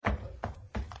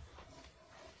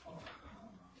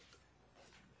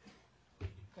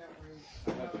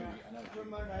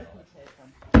Ramona, I can take them.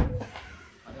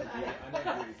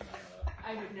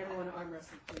 I would never want to arm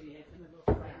wrestle Judy. I'm a little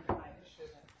frightened by it.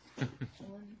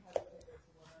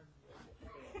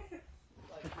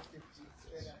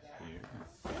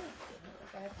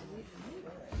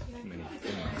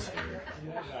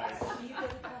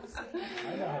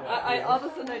 All of a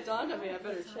sudden it dawned on me, I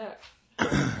better check.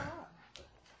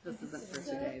 This isn't for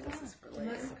today, this is for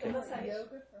later. Unless I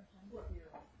yoga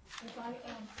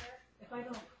if I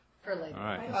don't. For later. All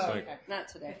right, Oh, okay. Not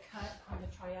today. Cut on the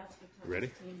tryouts between Ready?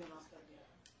 the team, then I'll start the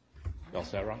other. Y'all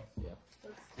set, Ron?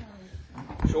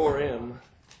 Yeah. Sure am.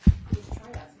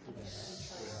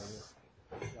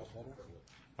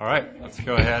 All right, let's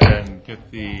go ahead and get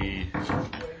the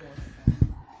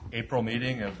April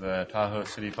meeting of the Tahoe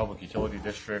City Public Utility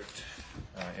District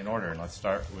in order. And let's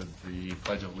start with the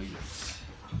Pledge of Allegiance.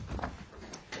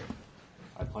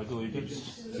 I pledge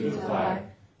allegiance to the flag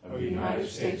of the United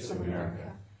States of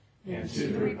America and to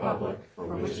the republic for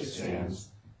which it stands,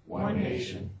 one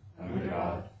nation, under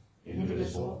God,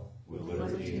 indivisible, with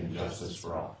liberty and justice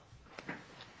for all.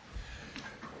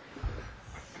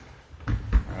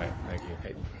 All right, thank you,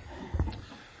 Hayden.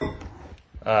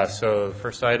 So the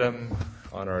first item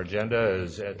on our agenda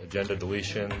is agenda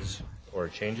deletions or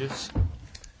changes.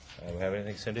 We have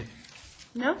anything, Cindy?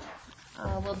 No.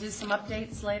 We'll do some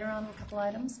updates later on a couple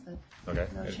items, but Okay.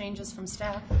 no changes from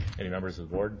staff. Any members of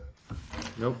the board?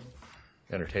 Nope.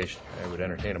 I would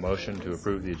entertain a motion to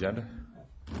approve the agenda.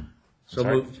 So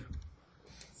Sorry? moved.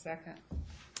 Second.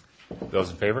 Those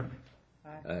in favor?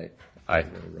 Aye. Aye. I'm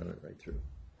going to run it right through.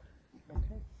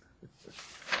 Okay.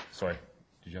 Sorry,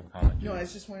 did you have a comment? No, I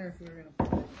was just wondering if we were going to put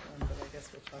it on, but I guess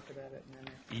we'll talk about it and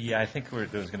then. Yeah, I think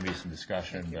there's going to be some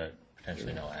discussion, but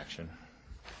potentially no action.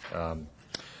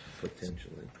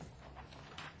 Potentially.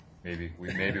 Maybe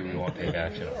we won't take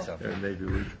action on Or something. maybe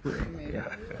we. Maybe.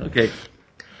 Yeah. Okay.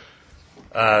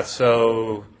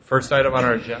 So first item on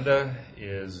our agenda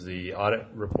is the audit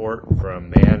report from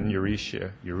Man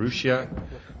Urusha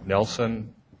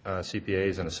Nelson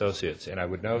CPAs and Associates. And I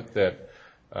would note that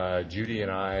Judy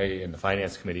and I, in the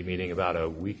Finance Committee meeting about a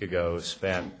week ago,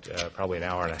 spent probably an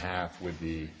hour and a half with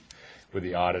the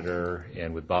auditor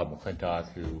and with Bob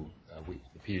McClintock, who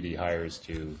the PUD hires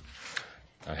to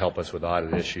help us with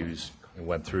audit issues, and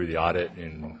went through the audit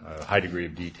in a high degree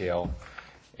of detail.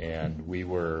 And we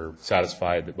were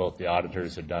satisfied that both the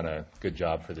auditors had done a good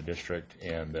job for the district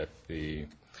and that the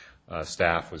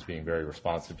staff was being very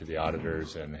responsive to the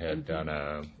auditors and had done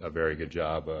a very good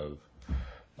job of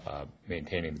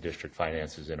maintaining the district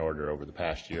finances in order over the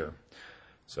past year.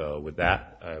 So with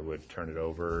that, I would turn it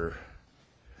over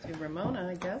To Ramona,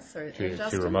 I guess, or to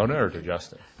Justin? Ramona or to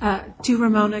Justin? To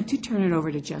Ramona, to turn it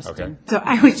over to Justin. Okay. So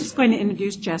I was just going to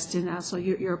introduce Justin. Also,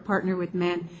 you're a partner with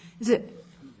Man. Is it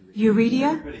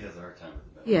Euredia? Everybody has a hard time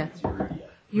with that. Yeah. It's Euredia.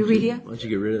 Euredia? Why don't you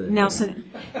get rid of that?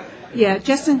 Nelson. Yeah,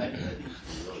 Justin.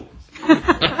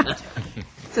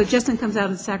 So Justin comes out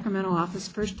of the Sacramento office,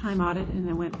 first-time audit, and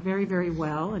it went very, very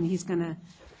well. And he's going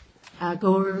to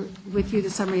go over with you the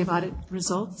summary of audit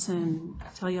results and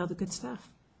tell you all the good stuff.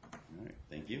 All right,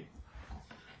 thank you.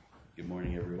 Good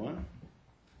morning, everyone.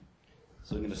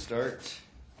 So I'm going to start,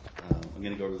 I'm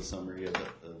going to go over the summary of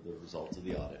the results of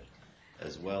the audit,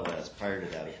 as well as prior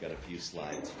to that, I've got a few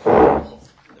slides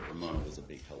that Ramona was a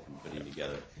big help in putting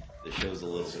together that shows a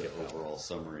little bit of overall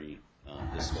summary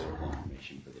historical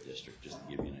information for the district, just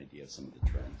to give you an idea of some of the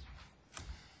trends.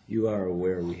 You are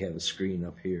aware we have a screen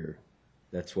up here.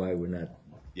 That's why we're not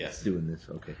Yes. doing this.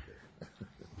 Okay.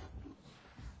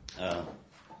 Yeah,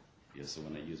 so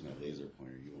when I use my laser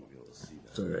pointer, you won't be able to see that.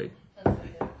 It's all right.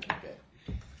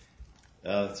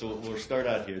 Okay. So we'll start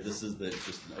out here. This is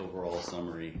just an overall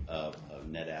summary of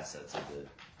net assets of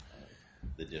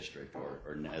the district, or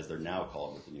as they're now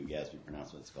called with the new GASB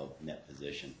pronouncement, it's called net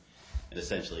position. And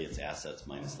essentially, it's assets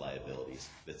minus liabilities.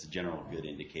 It's a general good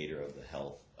indicator of the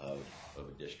health of a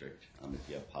district. If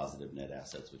you have positive net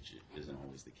assets, which isn't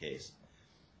always the case,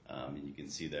 and you can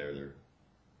see there they're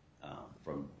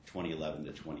from 2011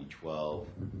 to 2012,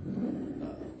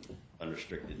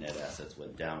 unrestricted net assets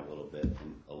went down a little bit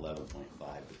from 11.5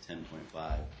 to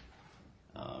 10.5.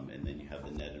 And then you have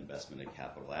the net investment in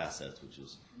capital assets, which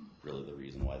is really the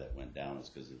reason why that went down, is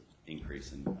because of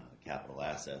increase in capital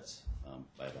assets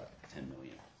by about $10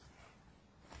 million.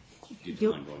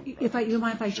 You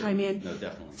mind if I Sure. chime in? No,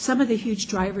 definitely. Some of the huge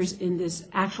drivers in this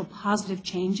actual positive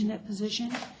change in that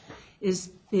position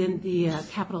is been the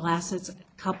capital assets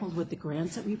coupled with the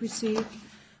grants that we received,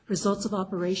 results of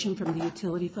operation from the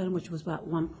utility fund, which was about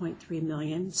 $1.3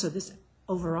 million. So this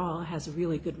overall has a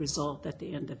really good result at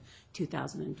the end of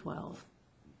 2012.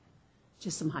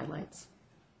 Just some highlights.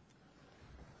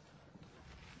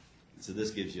 So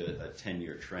this gives you a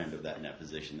 10-year trend of that net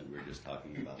position that we were just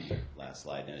talking about in the last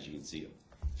slide. And as you can see,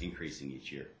 increasing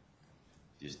each year,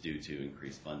 just due to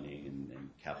increased funding and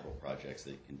capital projects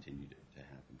that continue to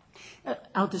happen.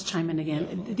 I'll just chime in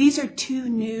again. These are two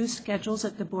new schedules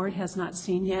that the board has not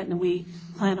seen yet, and we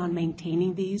plan on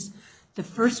maintaining these. The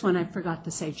first one, I forgot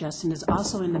to say, Justin, is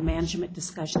also in the management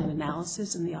discussion and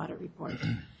analysis in the audit report.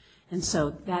 And so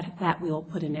that we'll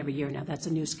put in every year now. That's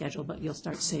a new schedule, but you'll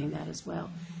start seeing that as well.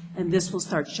 And this will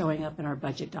start showing up in our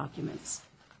budget documents.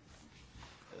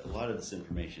 A lot of this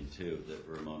information, too, that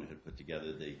Ramona had put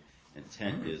together, the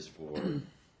intent is for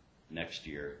next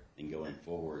year and going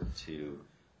forward to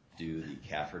do the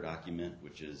CAFR document,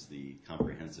 which is the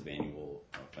Comprehensive Annual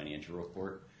Financial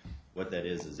Report. What that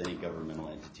is any governmental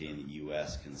entity in the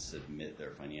U.S. can submit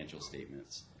their financial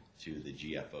statements to the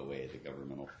GFOA, the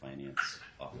Governmental Finance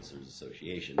Officers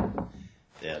Association.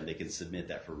 And they can submit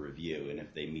that for review, and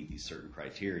if they meet these certain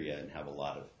criteria and have a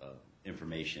lot of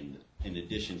information, in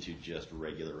addition to just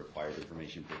regular required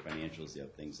information for financials, you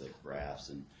have things like graphs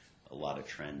and a lot of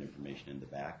trend information in the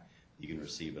back, you can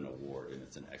receive an award, and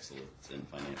it's an excellence in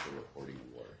financial reporting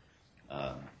award.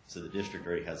 So the district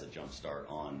already has a jump start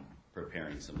on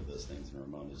preparing some of those things, and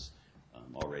Ramona's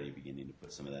already beginning to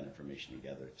put some of that information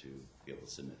together to be able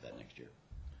to submit that next year.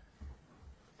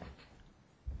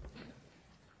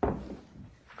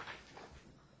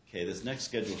 Okay, this next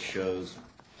schedule shows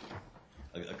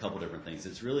a couple different things.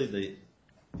 It's really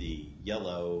the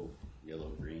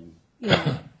yellow-green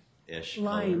ish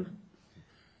Lime. color.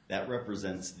 That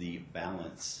represents the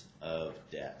balance of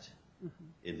debt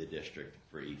in the district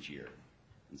for each year.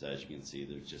 And so as you can see,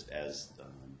 there's just as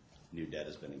new debt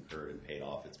has been incurred and paid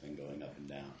off, it's been going up and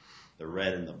down. The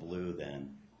red and the blue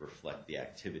then reflect the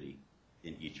activity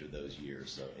in each of those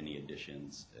years. So any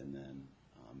additions and then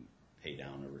pay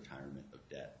down or retirement of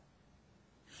debt.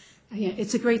 Yeah,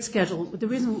 it's a great schedule.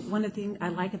 One of the things I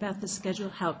like about this schedule,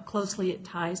 how closely it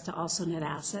ties to also net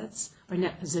assets, or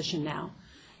net position now.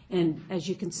 And as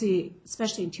you can see,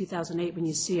 especially in 2008, when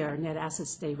you see our net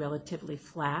assets stay relatively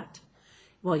flat,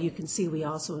 well, you can see we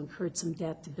also incurred some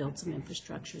debt to build some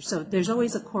infrastructure. So there's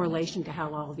always a correlation to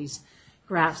how all of these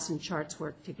graphs and charts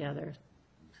work together.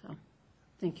 So,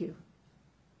 thank you.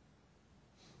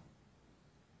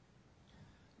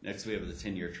 Next, we have the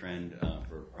 10-year trend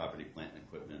for property, plant, and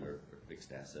equipment, or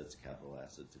fixed assets, capital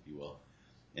assets, if you will.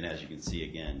 And as you can see,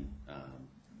 again,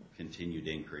 continued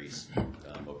increase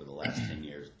over the last 10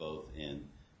 years, both in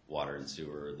water and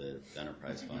sewer, the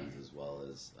enterprise funds, as well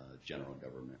as general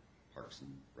government, parks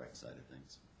and rec side of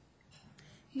things.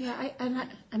 Yeah,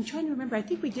 I'm trying to remember. I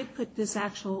think we did put this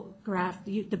actual graph.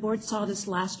 The board saw this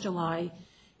last July,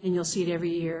 and you'll see it every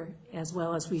year, as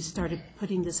well as we started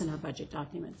putting this in our budget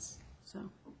documents. So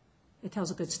it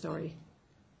tells a good story.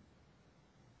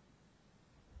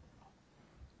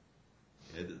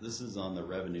 Okay, this is on the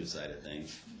revenue side of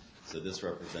things. So this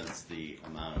represents the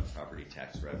amount of property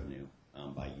tax revenue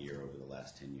by year over the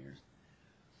last 10 years.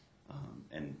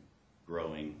 And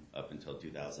growing up until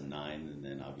 2009, and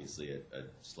then obviously a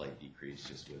slight decrease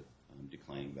just with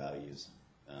declining values.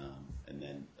 And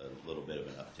then a little bit of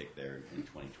an uptick there in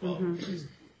 2012, which is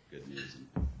good news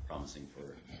and promising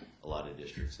for a lot of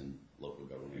districts and local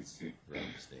governments around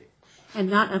the state. And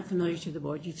not unfamiliar to the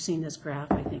board. You've seen this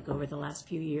graph, I think, over the last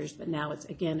few years, but now it's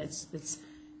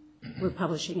we're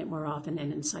publishing it more often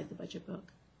and inside the budget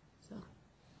book. So.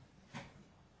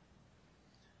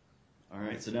 All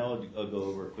right, so now I'll go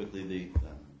over quickly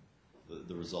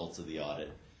the results of the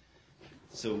audit.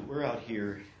 So we're out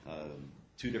here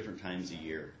 2 different times a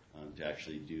year to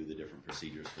actually do the different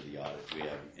procedures for the audit. We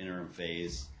have an interim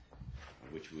phase,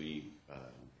 which we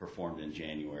performed in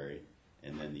January,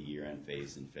 and then the year-end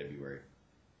phase in February.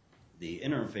 The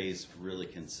interim phase really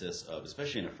consists of,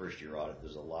 especially in a first-year audit,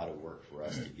 there's a lot of work for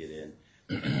us to get in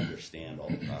and understand all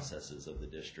the processes of the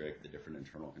district, the different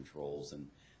internal controls, and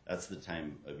that's the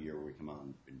time of year where we come out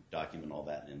and document all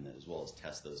that, and as well as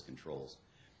test those controls.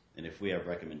 And if we have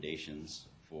recommendations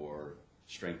for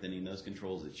strengthening those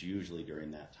controls, it's usually during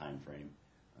that time frame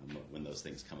when those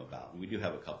things come about. And we do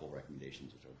have a couple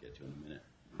recommendations, which I'll get to in a minute.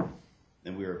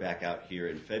 Then we were back out here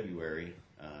in February,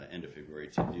 end of February,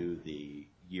 to do the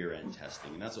year-end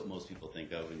testing. And that's what most people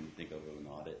think of when you think of an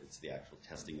audit. It's the actual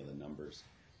testing of the numbers.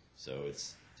 So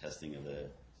it's testing of the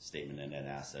statement of net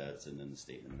assets and then the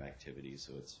statement of activities.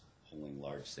 So it's pulling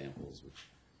large samples, which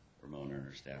Ramona and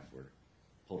her staff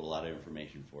pulled a lot of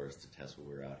information for us to test while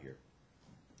we were out here.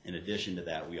 In addition to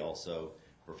that, we also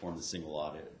performed a single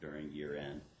audit during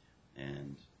year-end.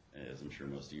 And as I'm sure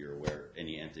most of you are aware,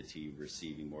 any entity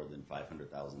receiving more than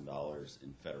 $500,000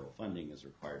 in federal funding is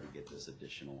required to get this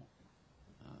additional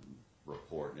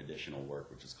report and additional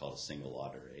work, which is called a single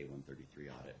audit or A133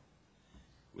 audit.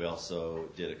 We also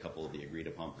did a couple of the agreed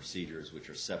upon procedures, which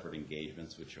are separate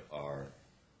engagements, which are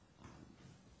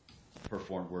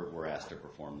performed. We're asked to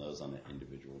perform those on an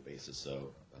individual basis,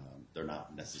 so they're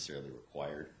not necessarily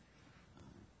required.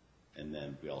 And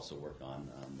then we also work on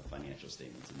the financial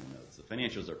statements and the notes. The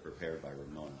financials are prepared by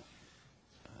Ramona,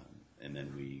 and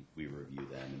then we review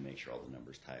them and make sure all the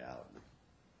numbers tie out,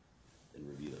 and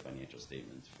review the financial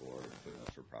statements for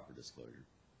footnotes for proper disclosure.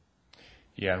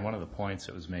 Yeah, and one of the points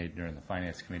that was made during the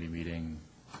Finance Committee meeting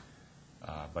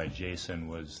by Jason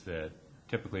was that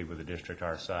typically with a district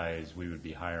our size, we would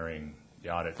be hiring the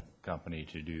audit company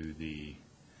to do the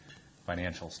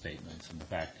financial statements, and the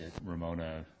fact that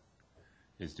Ramona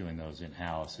is doing those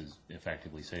in-house is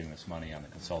effectively saving us money on the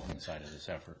consulting side of this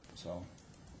effort. So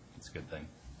it's a good thing.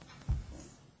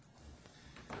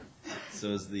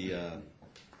 So as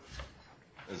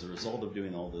a result of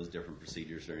doing all those different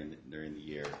procedures during the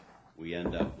year, we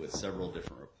end up with several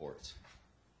different reports.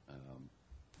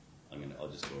 I'll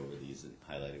just go over these and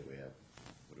highlight it.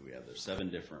 What do we have? There's 7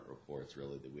 different reports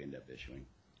really that we end up issuing.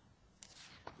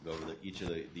 We'll go over each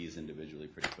of these individually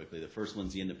pretty quickly. The first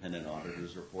one's the independent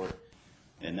auditor's report,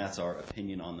 and that's our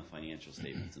opinion on the financial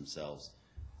statements themselves.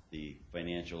 The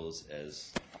financials,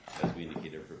 as we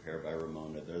indicated, are prepared by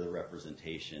Ramona. They're the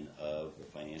representation of the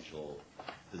financial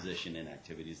position and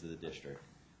activities of the district.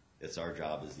 It's our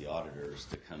job as the auditors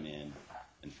to come in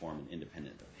and form an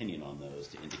independent opinion on those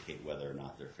to indicate whether or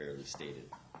not they're fairly stated.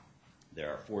 There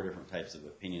are 4 different types of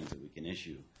opinions that we can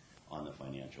issue on the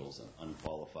financials: an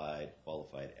unqualified,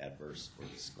 qualified, adverse, or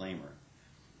disclaimer.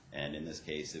 And in this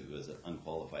case, it was an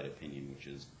unqualified opinion, which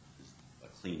is a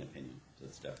clean opinion. So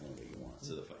that's definitely what you want.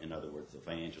 So in other words, the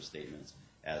financial statements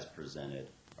as presented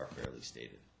are fairly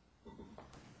stated.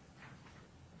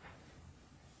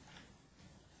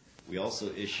 We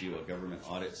also issue a government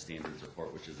audit standards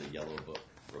report, which is a yellow book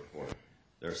report.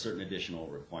 There are certain additional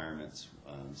requirements,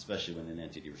 especially when an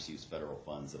entity receives federal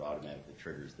funds, that automatically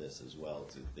triggers this as well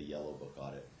to the yellow book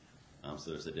audit.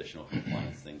 So there's additional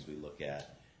compliance things we look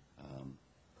at,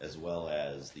 as well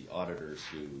as the auditors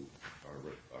who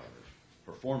are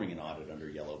performing an audit under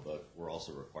yellow book. We're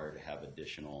also required to have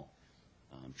additional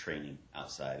training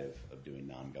outside of doing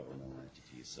non-governmental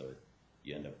entities. So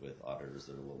you end up with auditors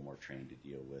that are a little more trained to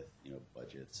deal with,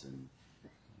 budgets and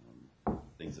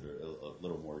things that are a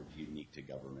little more unique to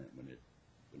government when it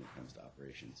comes to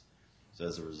operations. So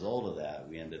as a result of that,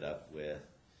 we ended up with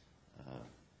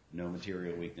no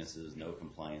material weaknesses, no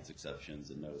compliance exceptions,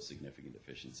 and no significant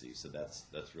deficiencies. So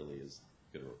that's really as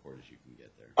good a report as you can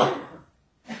get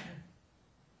there.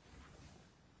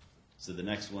 So the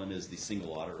next one is the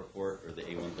single audit report, or the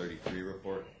A133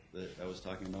 report that I was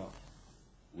talking about.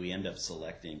 We end up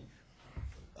selecting,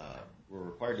 we're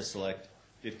required to select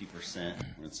 50%,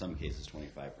 or in some cases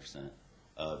 25%,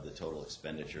 of the total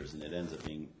expenditures, and it ends up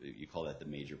being, you call that the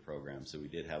major program. So we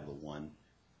did have the one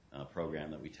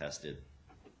program that we tested,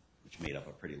 which made up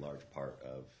a pretty large part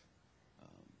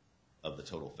of the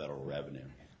total federal revenue,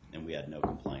 and we had no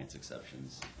compliance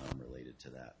exceptions related to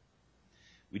that.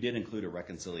 We did include a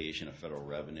reconciliation of federal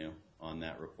revenue on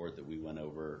that report that we went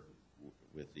over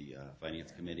with the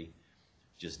Finance Committee,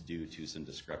 just due to some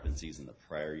discrepancies in the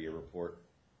prior year report.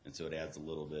 And so it adds a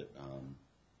little bit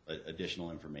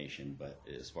additional information, but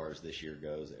as far as this year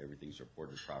goes, everything's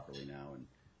reported properly now,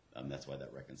 and that's why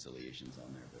that reconciliation's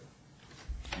on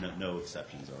there. But no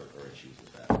exceptions or issues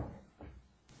with that.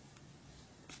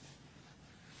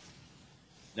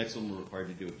 Next one, we're required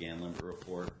to do a GAN limit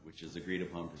report, which is agreed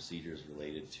upon procedures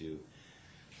related to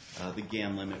the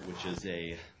GAN limit, which is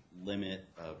a limit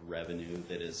of revenue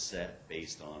that is set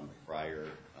based on prior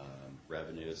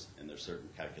revenues, and there's certain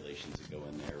calculations that go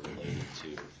in there related to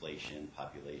inflation,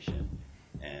 population,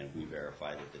 and we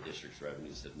verify that the district's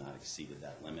revenues have not exceeded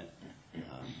that limit,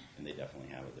 and they definitely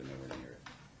have it. They're nowhere near it.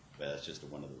 But that's just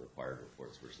one of the required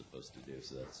reports we're supposed to do,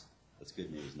 so that's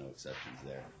good news, no exceptions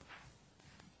there.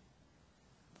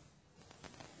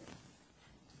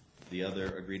 The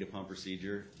other agreed upon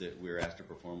procedure that we were asked to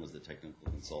perform was the technical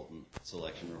consultant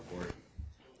selection report,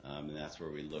 and that's where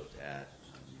we looked at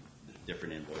the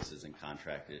different invoices and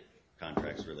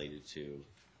contracts related to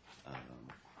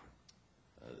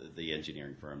the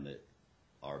engineering firm that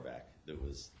RBAC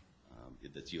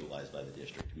that's utilized by the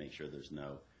district to make sure there's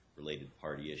no related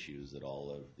party issues, that all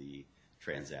of the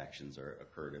transactions are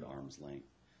occurred at arm's length.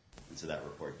 And so that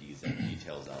report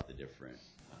details out the different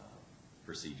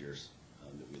procedures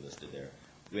that we listed there.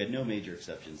 We had no major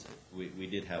exceptions. We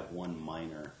did have one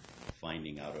minor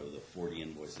finding out of the 40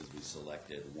 invoices we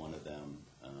selected. One of them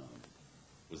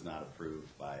was not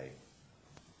approved by, I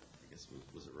guess,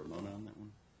 was it Ramona on that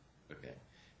one? Okay.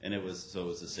 And it was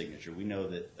a signature. We know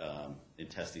that in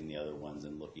testing the other ones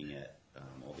and looking at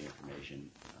all the information,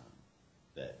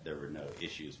 that there were no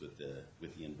issues with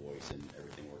the invoice, and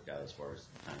everything worked out as far as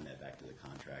tying that back to the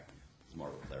contract. It's more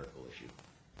of a clerical issue.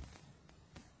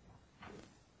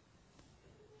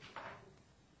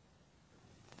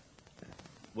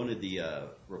 One of the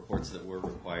reports that we're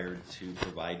required to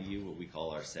provide you, what we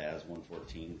call our SAS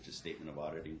 114, which is Statement of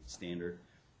Auditing Standard,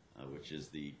 which is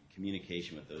the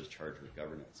communication with those charged with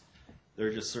governance. There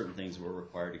are just certain things we're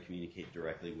required to communicate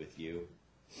directly with you.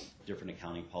 Different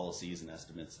accounting policies and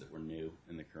estimates that were new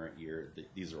in the current year.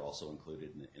 These are also included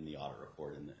in the audit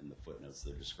report in the footnotes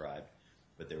that are described.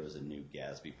 But there was a new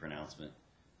GASB pronouncement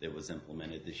that was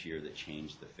implemented this year that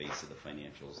changed the face of the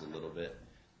financials a little bit.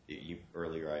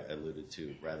 Earlier I alluded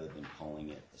to, rather than calling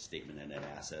it a statement of net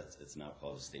assets, it's now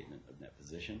called a statement of net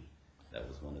position. That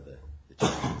was one of the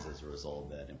changes as a result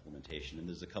of that implementation. And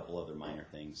there's a couple other minor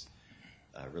things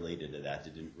related to that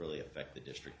didn't really affect the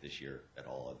district this year at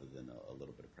all, other than a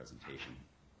little bit of presentation.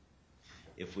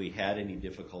 If we had any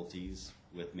difficulties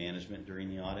with management during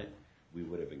the audit, we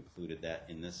would have included that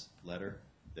in this letter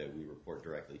that we report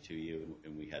directly to you,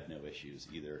 and we had no issues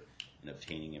either in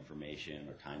obtaining information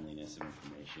or timeliness of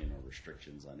information or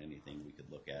restrictions on anything we could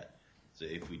look at. So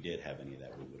if we did have any of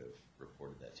that, we would have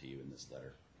reported that to you in this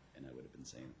letter, and I would have been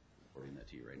reporting that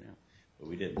to you right now. But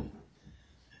we didn't.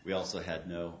 We also had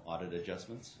no audit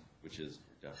adjustments, which is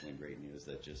definitely great news.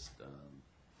 That just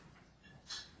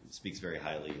speaks very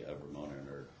highly of Ramona and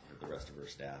the rest of her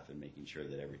staff, and making sure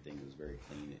that everything was very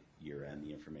clean at year end.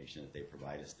 The information that they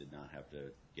provide us did not have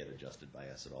to get adjusted by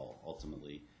us at all.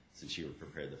 Ultimately, since she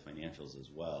prepared the financials as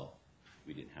well,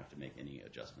 we didn't have to make any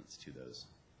adjustments to those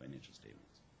financial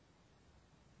statements.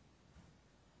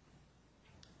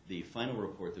 The final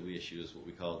report that we issue is what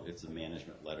we call, it's a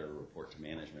management letter, report to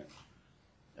management.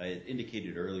 I had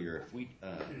indicated earlier,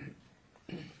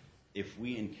 if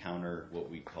we encounter what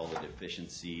we call a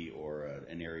deficiency or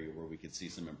an area where we could see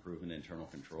some improvement in internal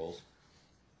controls,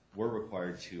 we're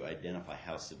required to identify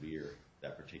how severe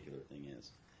that particular thing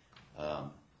is.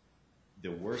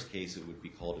 The worst case, it would be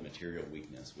called a material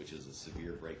weakness, which is a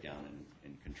severe breakdown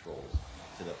in controls,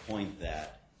 to the point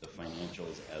that the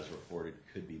financials as reported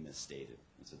could be misstated.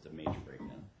 So it's a major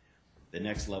breakdown. The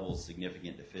next level is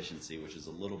significant deficiency, which is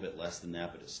a little bit less than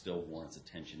that, but it still warrants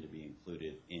attention to be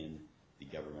included in the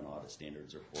government audit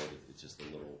standards report. It's just a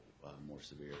little more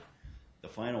severe. The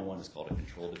final one is called a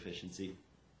control deficiency,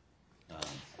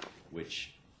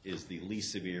 which is the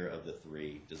least severe of the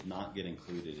three, does not get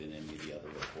included in any of the other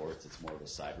reports. It's more of a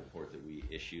side report that we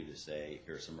issue to say,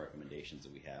 here are some recommendations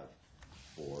that we have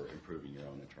for improving your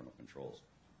own internal controls.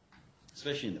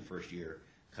 Especially in the first year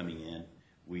coming in,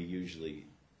 we usually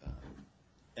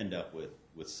end up with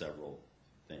several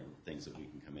things that we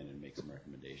can come in and make some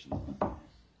recommendations on.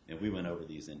 And we went over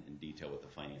these in detail with the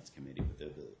Finance Committee, but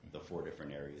the 4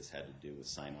 different areas had to do with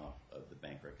sign-off of the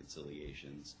bank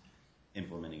reconciliations,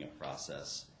 implementing a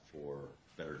process for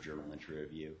better journal entry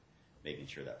review, making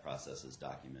sure that process is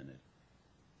documented.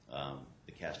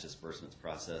 The cash disbursements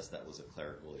process, that was a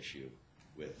clerical issue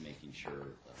with making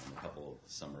sure a couple of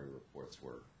the summary reports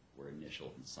were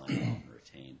initialed and signed off and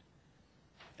retained.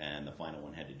 And the final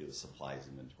one had to do with supplies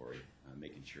inventory,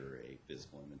 making sure a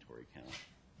physical inventory count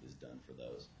is done for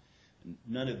those. And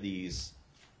none of these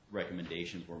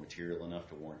recommendations were material enough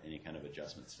to warrant any kind of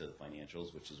adjustments to the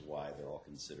financials, which is why they're all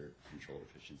considered control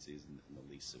deficiencies and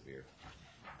the least severe.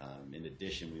 In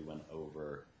addition, we went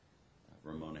over,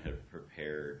 Ramona had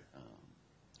prepared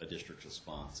a district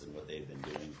response and what they've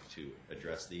been doing to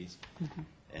address these. Mm-hmm.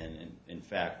 And in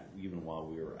fact, even while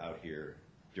we were out here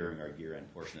during our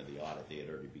year-end portion of the audit, they had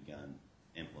already begun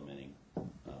implementing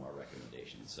our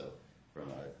recommendations. So from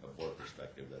a board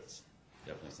perspective, that's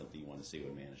definitely something you want to see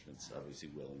when management's obviously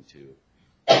willing to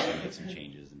make some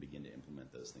changes and begin to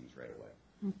implement those things right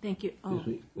away. Thank you. Oh.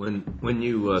 When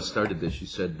you started this, you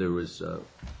said there was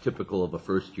typical of a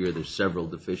first year, there's several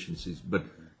deficiencies, but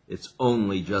it's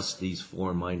only just these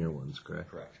 4 minor ones, correct?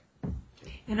 Correct.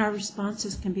 And our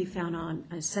responses can be found on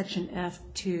section F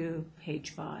to page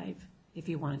 5, if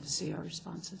you wanted to see our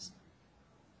responses.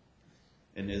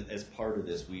 And as part of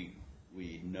this, we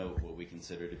note what we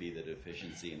consider to be the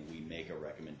deficiency, and we make a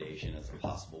recommendation as a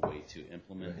possible way to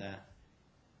implement that.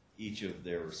 Each of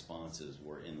their responses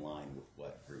were in line with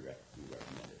what we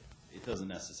recommended. It doesn't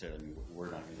necessarily mean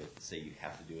we're not going to say you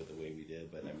have to do it the way we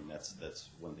did, but I mean that's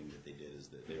one thing that they did, is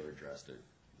that they were addressed it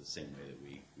the same way that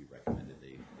we recommended they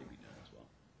be done as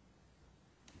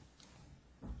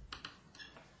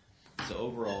well. So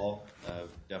overall,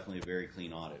 definitely a very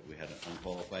clean audit. We had an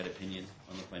unqualified opinion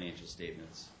on the financial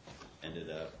statements. ended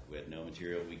up with no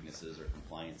material weaknesses or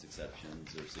compliance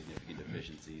exceptions or significant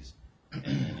deficiencies. And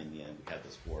then in the end, we had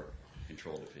those 4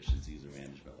 control deficiencies or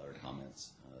management letter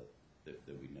comments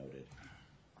that we noted.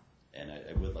 And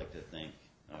I would like to thank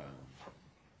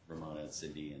Ramona and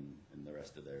Cindy and the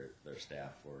rest of their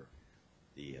staff for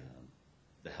the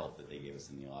help that they gave us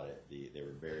in the audit. They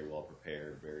were very well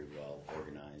prepared, very well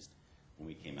organized. When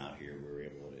we came out here, we were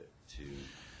able to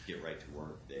get right to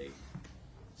work. They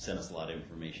sent us a lot of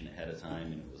information ahead of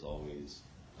time, and it was always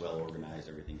well organized,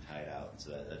 everything tied out.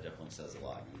 So that definitely says a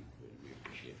lot, and we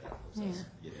appreciate that. It helps us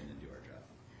get in and do our job.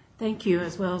 Thank you,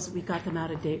 as well as we got them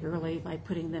out a day early by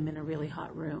putting them in a really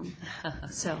hot room.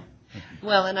 So,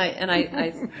 Well, and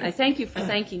I thank you for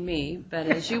thanking me, but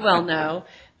as you well know,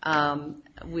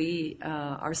 we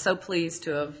are so pleased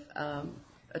to have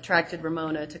attracted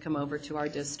Ramona to come over to our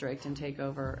district and take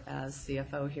over as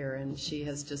CFO here, and she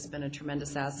has just been a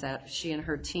tremendous asset. She and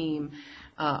her team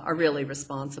are really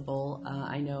responsible.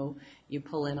 I know you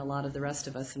pull in a lot of the rest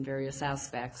of us in various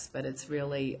aspects, but it's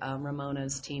really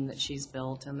Ramona's team that she's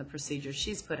built and the procedures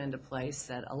she's put into place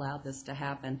that allowed this to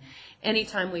happen.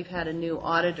 Anytime we've had a new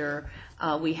auditor,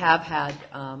 we have had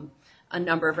a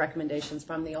number of recommendations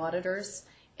from the auditors.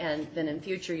 And then in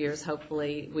future years,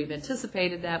 hopefully, we've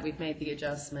anticipated that, we've made the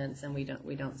adjustments, and we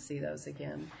don't see those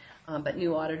again. But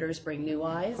new auditors bring new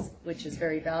eyes, which is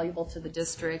very valuable to the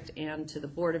district and to the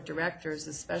board of directors,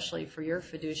 especially for your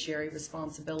fiduciary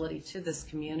responsibility to this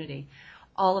community.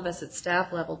 All of us at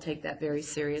staff level take that very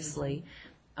seriously,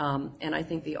 and I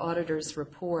think the auditor's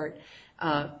report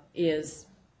is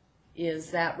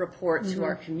that report to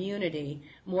our community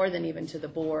more than even to the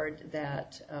board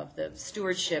that of the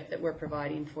stewardship that we're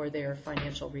providing for their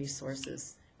financial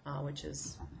resources, which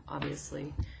is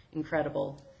obviously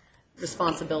incredible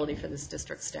responsibility for this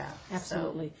district staff.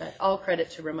 Absolutely. So, but all credit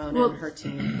to Ramona and her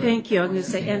team. thank you. I'm going to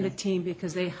say, and the team,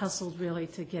 because they hustled really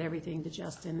to get everything to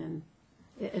Justin,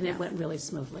 and it went really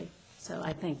smoothly. So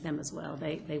I thank them as well.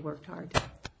 They worked hard.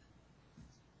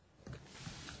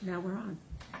 Now we're on.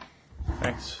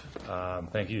 Thanks.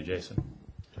 Thank you, Jason.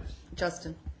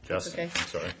 Justin. Justin, Okay. I'm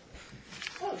sorry.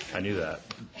 I knew that.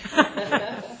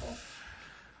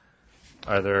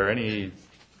 Are there any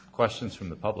questions from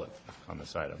the public on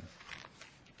this item,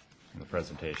 on the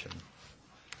presentation?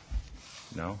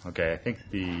 No? Okay, I think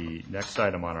the next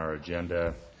item on our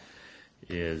agenda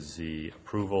is the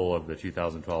approval of the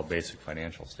 2012 basic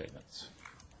financial statements.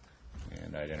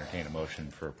 And I'd entertain a motion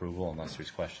for approval unless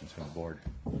there's questions from the board.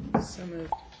 So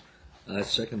moved. I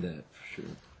second that, for sure.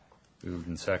 Moved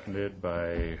and seconded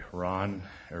by Ron,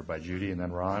 or by Judy, and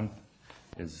then Ron.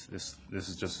 Is this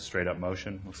is just a straight up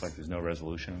motion? Looks like there's no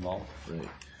resolution involved. Right.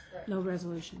 No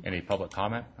resolution. Any public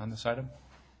comment on this item?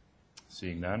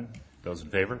 Seeing none. Those in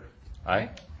favor?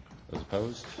 Aye. Those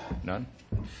opposed? None.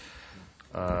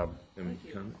 Any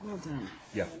comment? Well done.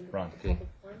 Yeah, Ron. Okay.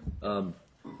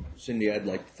 Cindy, I'd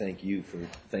like to thank you for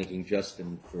thanking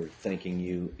Justin for thanking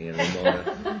you and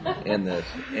Ramona and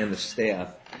the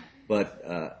staff. But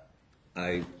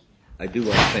I do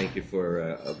want to thank you for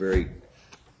a very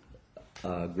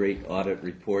great audit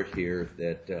report here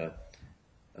that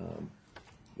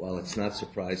while it's not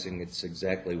surprising, it's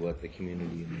exactly what the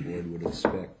community and the board would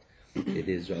expect. It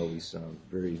is always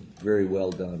very, very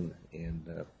well done,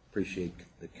 and appreciate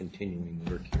the continuing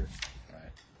work here.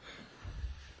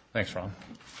 Thanks, Ron.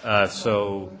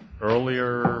 So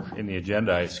earlier in the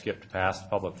agenda, I skipped past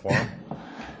public forum.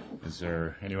 Is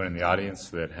there anyone in the audience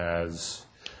that has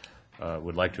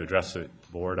would like to address the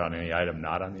board on any item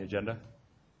not on the agenda?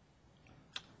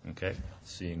 Okay,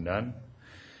 seeing none,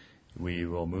 we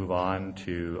will move on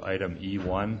to item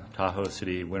E1, Tahoe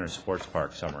City Winter Sports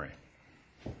Park summary.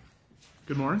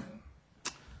 Good morning.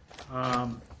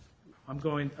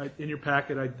 In your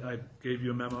packet, I gave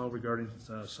you a memo regarding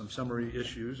some summary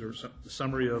issues or the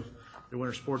summary of the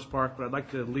Winter Sports Park, but I'd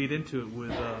like to lead into it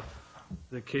with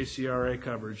the KCRA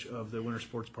coverage of the Winter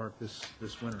Sports Park this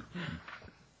winter.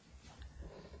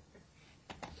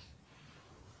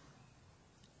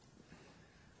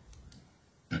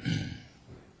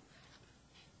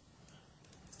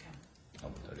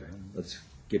 Let's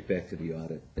get back to the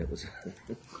audit. That was.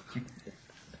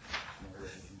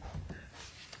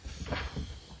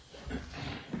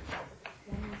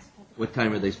 What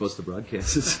time are they supposed to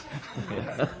broadcast this?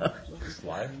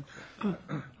 Live?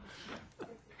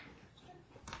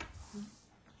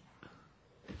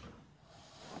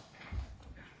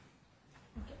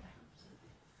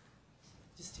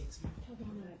 Just takes me.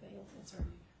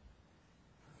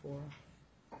 Four.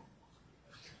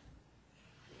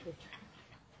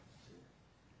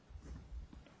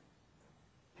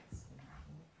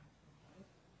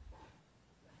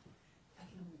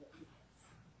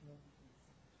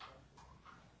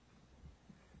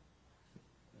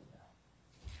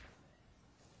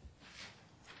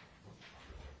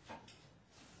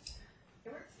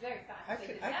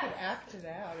 print it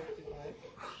out if you'd like.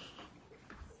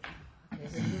 Maybe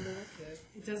it's a little bit.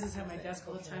 It does this at my desk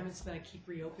all the time, and so then I keep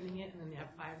reopening it, and then you have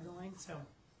 5 going, so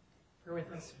bear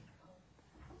with us.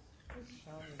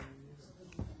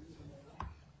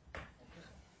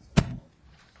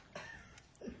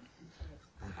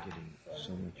 I'm getting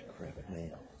so much crap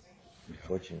mail.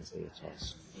 Unfortunately, it's all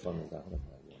funneled out of my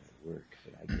line of work,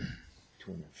 but I get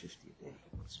 250 a day.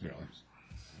 Smalls.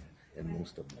 And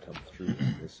most of them come through.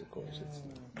 And this, of course, it's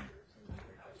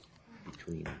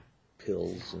between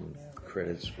pills and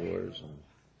credit scores and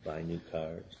buy new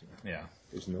cars. Yeah.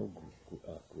 There's no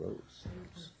growth.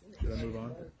 Should I move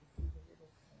on?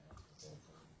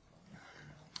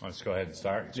 Let's go ahead and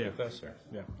start. Skip this, or?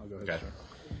 Yeah, I'll go ahead. Okay.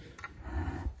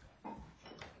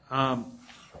 Sure.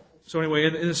 So anyway,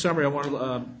 in the summary, I want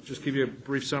to just give you a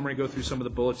brief summary, go through some of the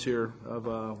bullets here of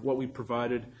what we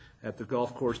provided at the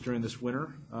golf course during this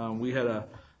winter. We had a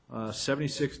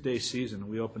 76-day season.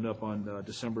 We opened up on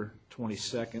December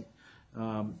 22nd,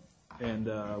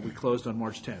 and we closed on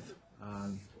March 10th.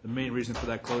 The main reason for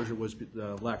that closure was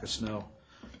the lack of snow.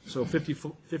 So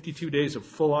 52 days of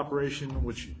full operation,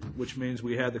 which means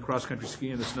we had the cross-country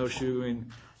skiing, the snowshoeing,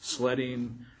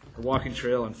 sledding, the walking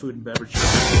trail, and food and beverage.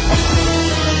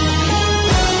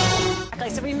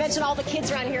 So we mentioned all the kids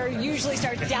around here usually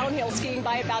start downhill skiing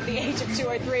by about the age of 2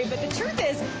 or 3, but the truth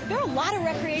is there are a lot of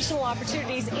recreational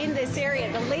opportunities in this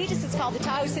area. The latest is called the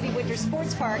Tahoe City Winter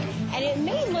Sports Park, and it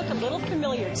may look a little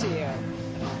familiar to you.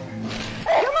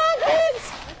 Come on,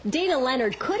 kids! Dana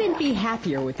Leonard couldn't be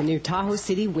happier with the new Tahoe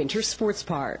City Winter Sports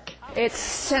Park. It's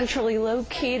centrally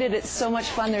located. It's so much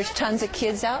fun. There's tons of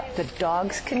kids out. The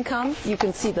dogs can come. You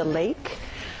can see the lake.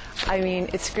 I mean,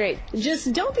 it's great.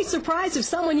 Just don't be surprised if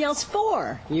someone yells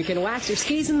 4. You can wax your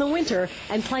skis in the winter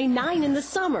and play 9 in the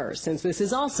summer, since this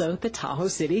is also the Tahoe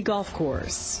City Golf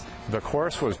Course. The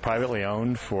course was privately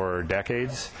owned for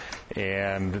decades,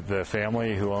 and the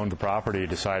family who owned the property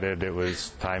decided it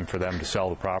was time for them to sell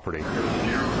the property.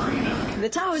 The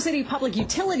Tahoe City Public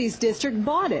Utilities District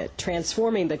bought it,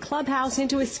 transforming the clubhouse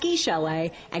into a ski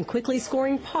chalet and quickly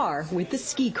scoring par with the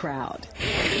ski crowd.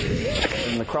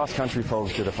 And the cross-country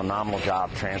folks did a phenomenal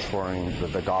job transforming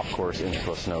the golf course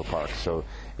into a snow park. So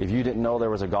if you didn't know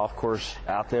there was a golf course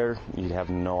out there, you'd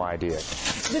have no idea.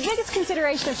 The biggest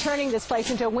consideration of turning this place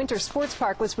into a winter sports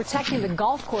park was protecting the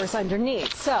golf course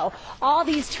underneath. So all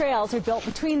these trails are built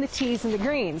between the tees and the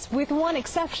greens, with one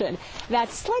exception. That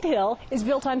sled hill is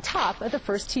built on top of the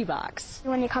first tee box.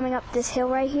 When you're coming up this hill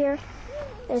right here,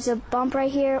 there's a bump right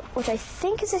here, which I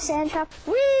think is a sand trap.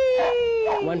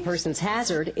 Whee! One person's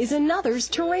hazard is another's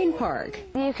terrain park.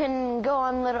 You can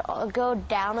go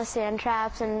down the sand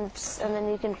traps, and then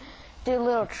you can do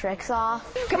little tricks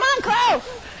off. Come on, Crow!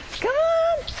 Come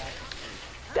on!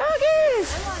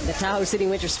 Doggies! The Tahoe City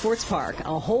Winter Sports Park,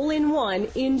 a hole-in-one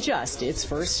in just its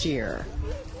first year.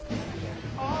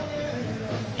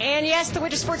 And yes, the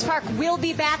Winter Sports Park will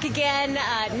be back again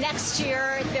next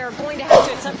year. They're going to have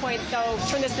to, at some point, though,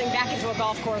 turn this thing back into a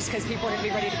golf course because people are going to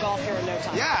be ready to golf here in no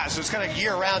time. Yeah, so it's kind of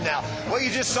year-round now. What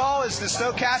you just saw is the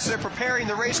Snowcats. They're preparing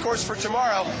the race course for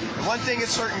tomorrow. And one thing is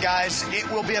certain, guys, it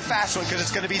will be a fast one because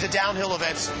it's going to be the downhill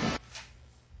events.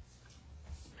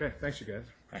 Okay, thanks, you guys.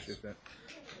 Appreciate that.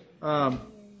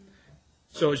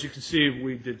 So as you can see,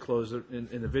 we did close it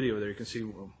in the video there. You can see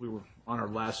we were on our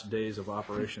last days of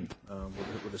operation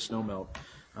with the snow melt.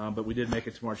 But we did make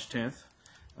it to March 10th.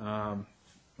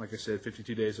 Like I said,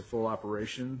 52 days of full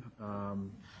operation.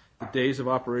 The days of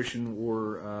operation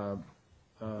were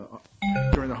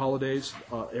during the holidays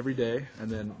every day, and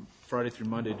then Friday through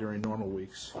Monday during normal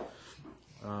weeks.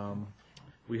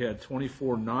 We had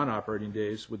 24 non-operating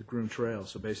days with Groom Trail.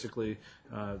 So basically,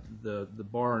 the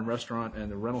bar and restaurant and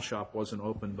the rental shop wasn't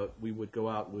open, but we would go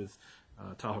out with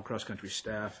Tahoe Cross Country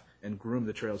staff and groom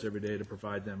the trails every day to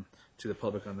provide them to the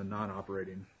public on the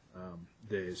non-operating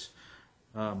days.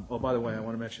 Oh, by the way, I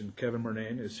want to mention Kevin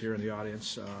Murnane is here in the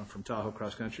audience from Tahoe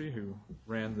Cross Country, who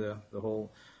ran the whole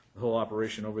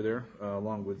operation over there,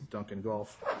 along with Duncan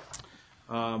Golf.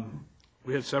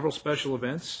 We had several special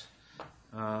events.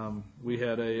 We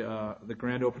had the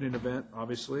grand opening event,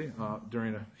 obviously,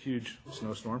 during a huge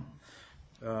snowstorm.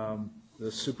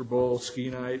 The Super Bowl ski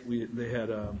night, they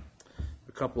had a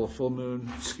couple of full moon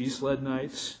ski sled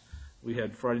nights. We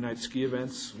had Friday night ski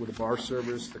events with the bar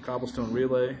service, the cobblestone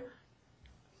relay.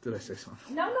 Did I say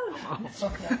something? No.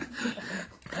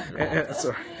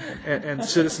 And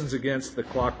Citizens Against the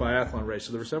Clock Biathlon race.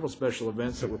 So there were several special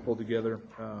events that were pulled together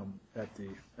at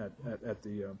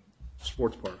the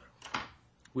sports park.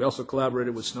 We also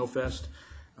collaborated with Snowfest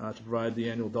to provide the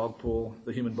annual dog pool,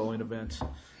 the human bowling event,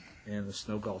 and the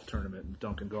snow golf tournament. And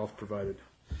Duncan Golf provided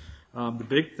The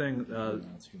big thing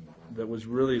that was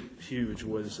really huge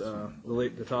was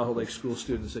the Tahoe Lake School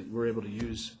students that were able to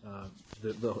use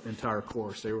the entire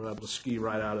course. They were able to ski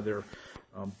right out of their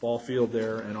ball field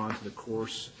there and onto the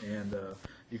course, and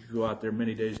you could go out there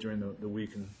many days during the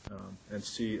week and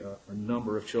see a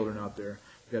number of children out there.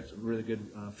 We got really good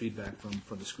feedback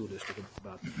from the school district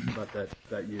about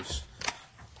that use.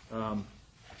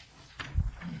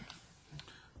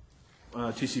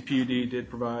 TCPUD did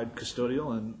provide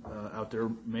custodial and out-there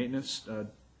maintenance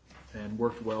and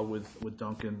worked well with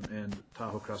Duncan and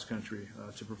Tahoe Cross Country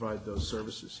to provide those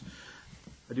services.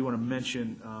 I do want to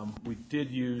mention we did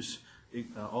use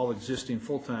all existing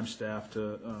full-time staff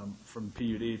from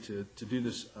PUD to do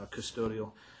this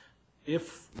custodial.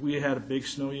 If we had a big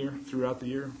snow year throughout the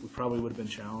year, we probably would have been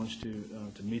challenged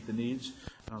to meet the needs.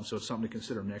 So it's something to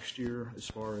consider next year as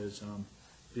far as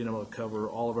being able to cover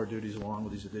all of our duties along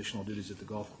with these additional duties at the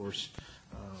golf course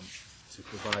to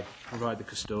provide the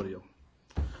custodial.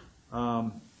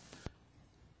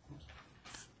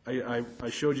 I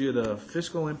showed you the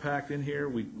fiscal impact in here.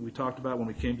 We talked about when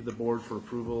we came to the board for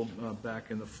approval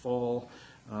back in the fall.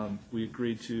 We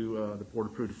agreed to, the board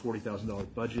approved a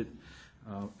 $40,000 budget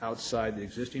outside the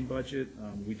existing budget.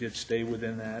 We did stay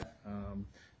within that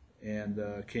and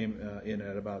came in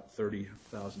at about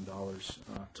 $30,000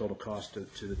 total cost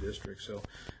to the district. So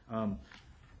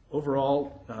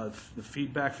overall, the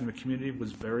feedback from the community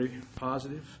was very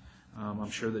positive.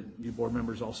 I'm sure that you board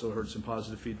members also heard some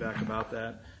positive feedback about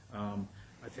that.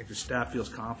 I think the staff feels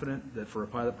confident that for a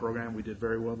pilot program we did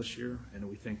very well this year, and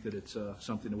we think that it's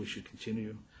something that we should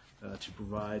continue to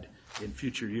provide in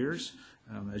future years.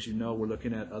 As you know, we're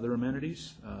looking at other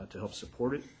amenities to help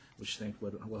support it, which I think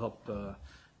will help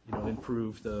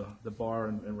improve the bar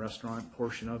and restaurant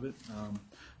portion of it.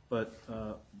 But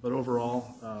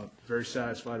overall, very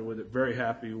satisfied with it, very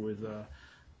happy with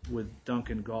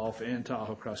Duncan Golf and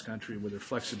Tahoe Cross Country with their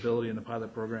flexibility in the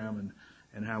pilot program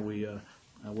and how we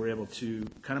were able to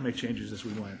kind of make changes as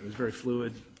we went. It was very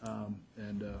fluid,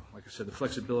 and like I said, the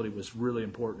flexibility was really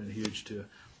important and huge to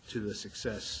the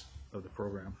success of the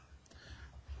program.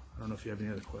 I don't know if you have any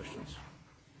other questions.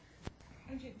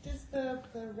 Does the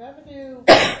revenue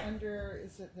under,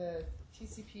 is it the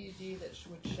TCPUD that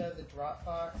would show the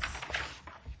Dropbox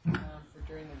for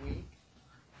during the week?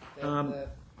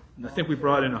 I think we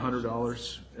brought in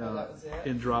 $100 that was it?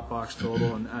 in Dropbox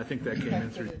total, and I think that came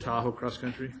in through Tahoe Cross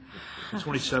Country.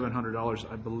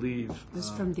 $2,700, I believe. This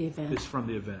is from the event. It's from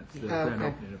the event, the grand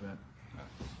opening event.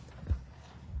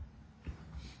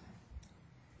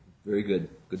 Very good.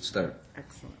 Good start.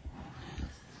 Excellent.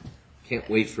 Can't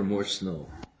wait for more snow.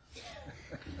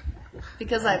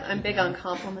 Because I'm big on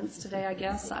compliments today, I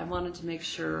guess, I wanted to make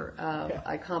sure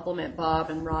I compliment Bob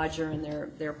and Roger and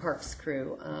their parks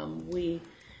crew. We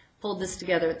pulled this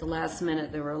together at the last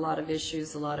minute. There were a lot of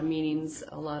issues, a lot of meetings,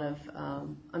 a lot of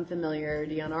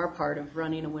unfamiliarity on our part of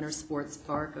running a winter sports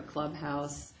park, a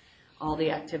clubhouse, all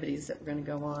the activities that were going to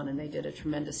go on, and they did a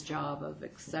tremendous job of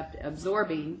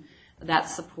absorbing that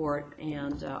support,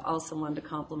 and also wanted to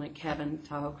compliment Kevin,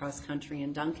 Tahoe Cross Country,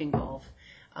 and Duncan Golf.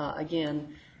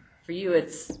 Again, for you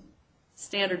it's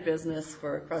standard business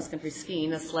for cross-country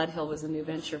skiing. A sled hill was a new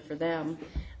venture for them,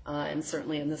 and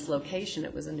certainly in this location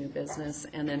it was a new business.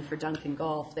 And then for Duncan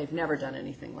Golf, they've never done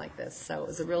anything like this. So it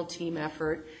was a real team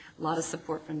effort, a lot of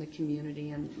support from the community,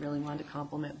 and really wanted to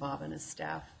compliment Bob and his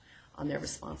staff on their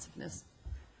responsiveness.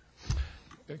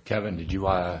 Kevin, did you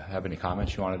have any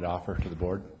comments you wanted to offer to the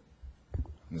board on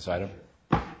this item?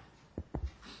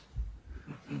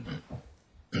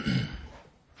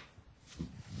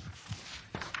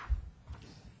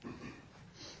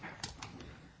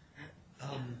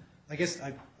 I guess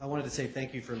I wanted to say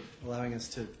thank you for allowing us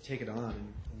to take it on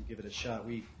and give it a shot.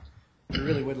 We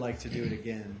really would like to do it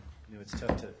again. You know, it's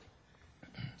tough to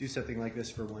do something like this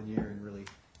for 1 year and really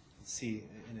see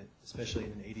in it, especially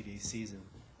in an 80-day season.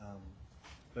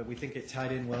 But we think it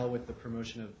tied in well with the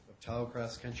promotion of Tahoe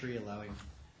Cross Country, allowing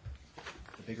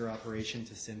the bigger operation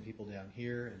to send people down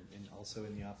here and also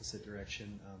in the opposite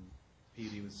direction.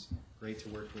 PUD was great to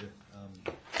work with.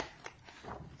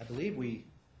 I believe we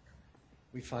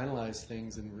finalized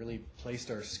things and really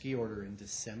placed our ski order in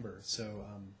December. So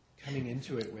coming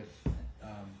into it with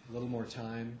a little more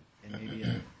time and maybe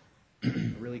a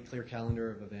really clear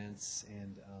calendar of events,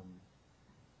 and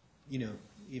you know,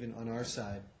 even on our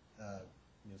side,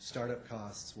 you know, startup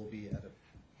costs will be at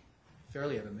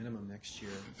a minimum next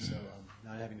year. So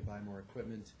not having to buy more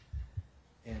equipment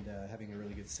and having a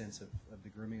really good sense of the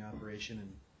grooming operation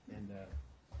and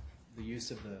the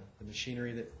use of the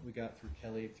machinery that we got through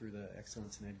Kelly through the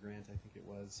Excellence in Ed grant, I think it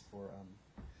was, for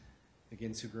the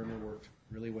Ginsu groomer worked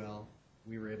really well.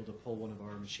 we were able to pull one of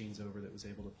our machines over that was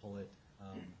able to pull it.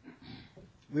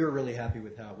 We were really happy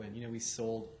with how it went. You know, we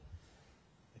sold,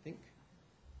 I think,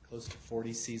 close to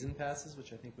 40 season passes,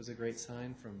 which I think was a great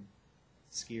sign from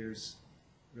skiers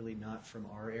really not from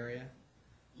our area.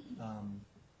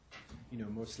 You know,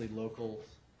 mostly local,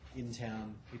 in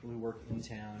town, people who work in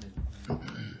town, and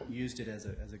used it as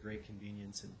a great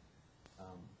convenience. And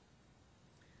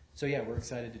so yeah, we're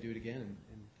excited to do it again,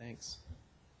 and thanks.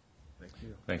 Thank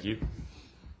you. Thank you.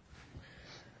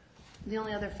 The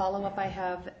only other follow-up I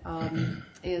have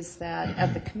is that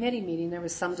at the committee meeting, there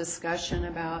was some discussion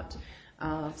about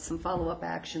some follow-up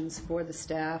actions for the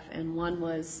staff, and one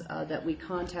was that we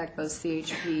contact both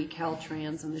CHP,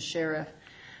 Caltrans, and the sheriff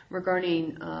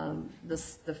regarding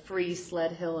the free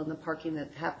sled hill and the parking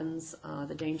that happens,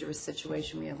 the dangerous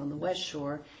situation we have on the West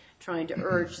Shore, trying to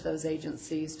urge those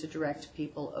agencies to direct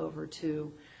people over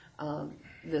to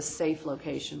this safe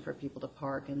location for people to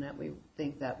park, and that we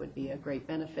think that would be a great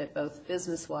benefit, both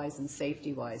business-wise and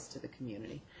safety-wise, to the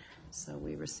community. So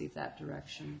we received that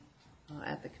direction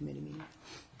at the committee meeting.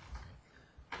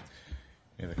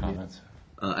 Any other comments?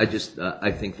 I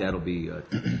think that'll be a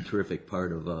terrific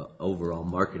part of an overall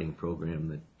marketing program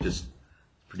that just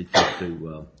pretty tough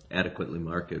to adequately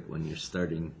market when you're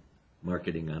starting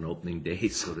marketing on opening day,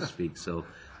 so to speak. So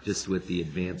just with the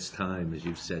advanced time, as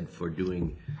you've said, for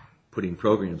putting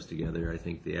programs together, I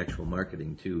think the actual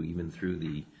marketing too, even through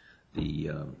the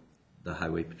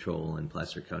Highway Patrol and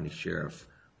Placer County Sheriff,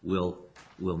 will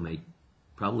make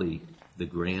probably the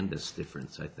grandest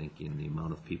difference, I think, in the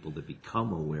amount of people that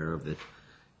become aware of it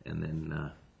and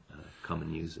then come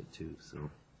and use it too. So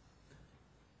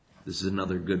this is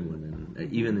another good one,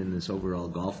 and even in this overall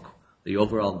golf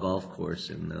course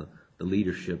and the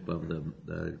leadership of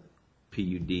the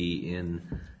PUD in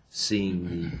seeing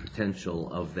the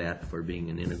potential of that for being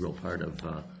an integral part of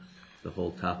the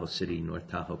whole Tahoe City, North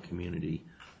Tahoe community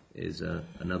is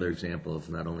another example of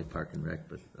not only Park and Rec,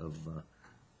 but of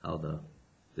how the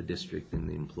district and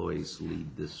the employees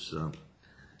lead this,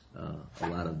 a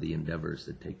lot of the endeavors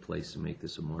that take place to make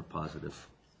this a more positive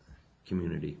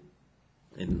community.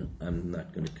 And I'm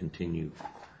not going to continue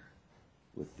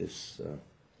with this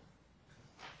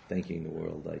thanking the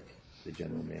world like the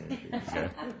general manager. Okay.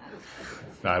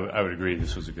 No, I would agree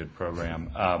this was a good program.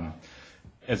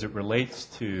 As it relates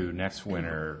to next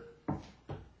winter,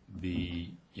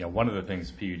 one of the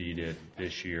things PUD did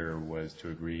this year was to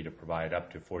agree to provide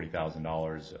up to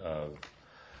 $40,000 of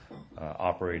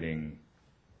operating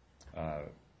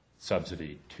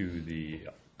subsidy to the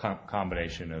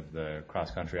combination of the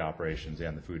cross-country operations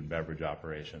and the food and beverage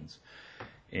operations.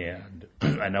 And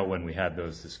I know when we had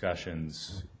those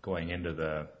discussions going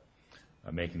into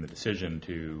making the decision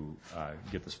to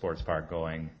get the sports park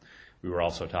going, we were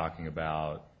also talking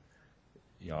about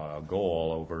a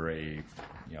goal over a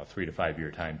 3 to 5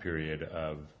 year time period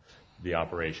of the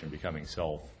operation becoming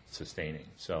self-sustaining.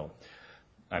 So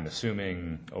I'm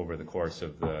assuming over the course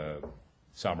of the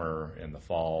summer and the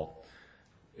fall,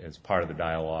 as part of the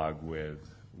dialogue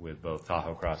with both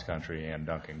Tahoe Cross Country and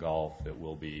Duncan Golf, that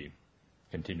we'll be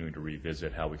continuing to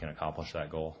revisit how we can accomplish that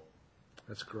goal.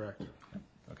 That's correct.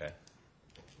 Okay.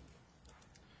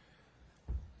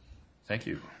 Thank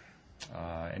you.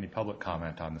 Any public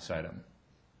comment on this item?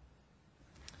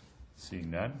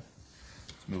 Seeing none,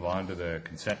 let's move on to the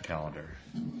consent calendar.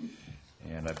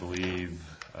 And I believe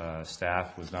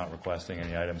staff was not requesting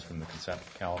any items from the consent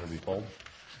calendar to be pulled.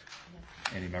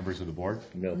 Any members of the board?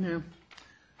 No. No.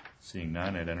 Seeing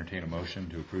none, I'd entertain a motion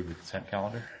to approve the consent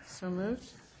calendar. So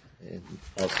moved. And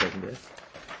I'll second it.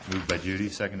 Moved by Judy,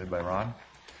 seconded by Ron.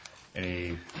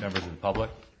 Any members of the public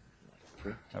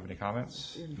have any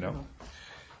comments? No.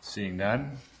 Seeing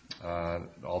none,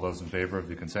 all those in favor of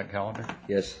the consent calendar?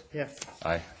 Yes. Yes.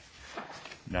 Aye.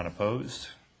 None opposed.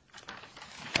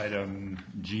 Item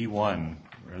G1,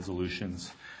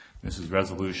 resolutions. This is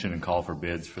resolution and call for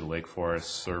bids for the Lake Forest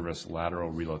Service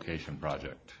lateral relocation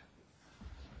project.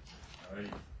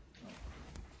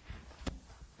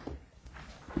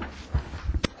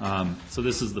 So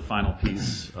this is the final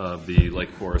piece of the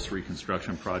Lake Forest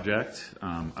reconstruction project.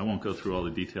 I won't go through all the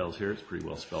details here. It's pretty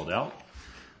well spelled out.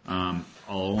 I'll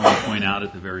only point out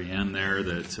at the very end there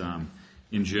that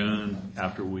in June,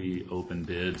 after we open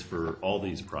bids for all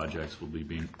these projects, we'll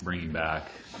be bringing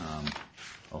back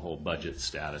a whole budget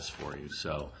status for you.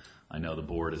 So I know the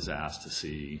board is asked to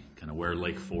see kind of where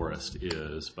Lake Forest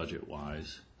is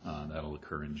budget-wise. That'll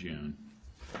occur in June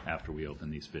after we open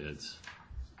these bids.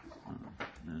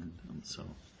 So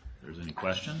if there's any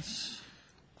questions?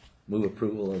 Move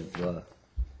approval of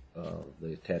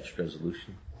the attached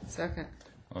resolution. Second.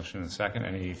 Motion and second.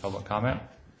 Any public comment?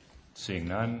 Seeing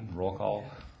none, roll call.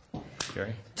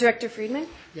 Gary? Director Friedman?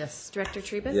 Yes. Director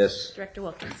Trebus? Yes. Director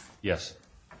Wilkins? Yes.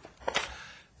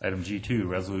 Item G2,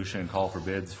 resolution and call for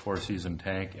bids, Four Season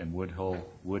Tank and Woodhill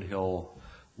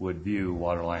Woodview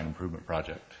Waterline Improvement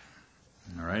Project.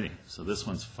 All righty, so this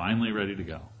one's finally ready to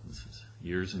go. This is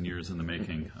years and years in the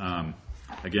making.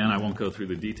 Again, I won't go through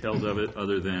the details of it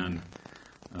other than,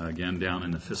 again, down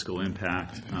in the fiscal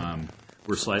impact,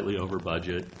 we're slightly over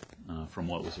budget from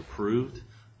what was approved.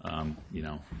 And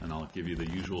I'll give you the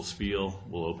usual spiel.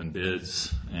 We'll open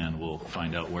bids and we'll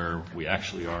find out where we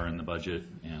actually are in the budget,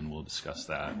 and we'll discuss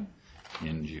that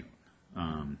in June.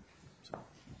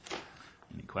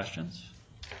 Any questions?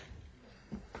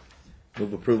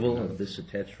 Move approval of this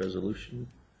attached resolution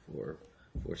for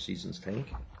Four Seasons Tank.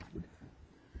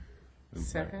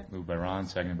 Second. Moved by Ron,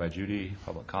 seconded by Judy.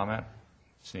 Public comment?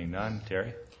 Seeing none.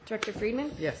 Terry? Director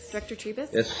Friedman? Yes. Director Trebus?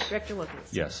 Yes. Director Wilkins?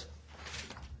 Yes.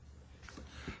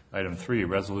 Item 3,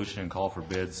 resolution and call for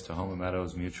bids to Homa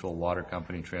Meadows Mutual Water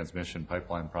Company Transmission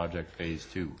Pipeline Project Phase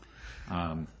 2.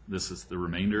 This is the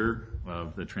remainder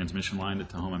of the transmission line to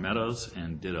Tahoma Meadows,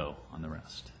 and ditto on the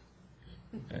rest.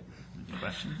 Okay. Any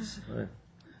questions?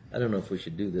 I don't know if we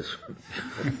should do this one.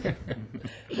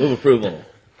 Move approval.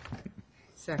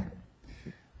 Second.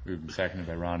 Moved and seconded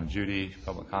by Ron and Judy.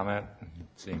 Public comment?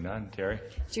 Seeing none. Terry?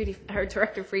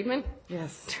 Director Friedman?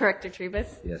 Yes. Director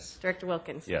Trebus? Yes. Director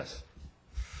Wilkins? Yes.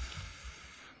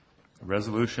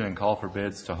 Resolution and call for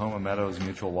bids to Homa Meadows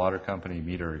Mutual Water Company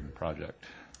Metering Project.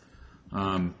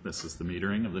 This is the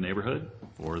metering of the neighborhood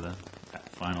for the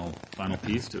final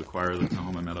piece to acquire the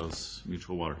Tahoma Meadows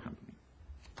Mutual Water Company.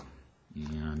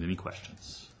 And any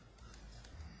questions?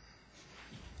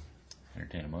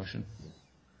 Entertain a motion.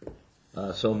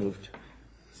 So moved.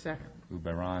 Second. Moved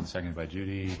by Ron, seconded by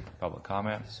Judy. Public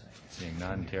comment? Seeing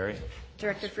none. Terry?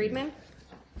 Director Friedman?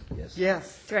 Yes.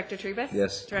 Yes. Director Trebus?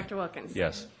 Yes. Director Wilkins?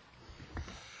 Yes.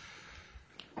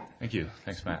 Thank you.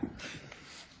 Thanks, Matt.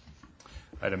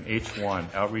 Item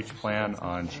H1, outreach plan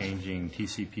on changing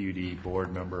TCPUD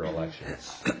board member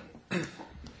elections.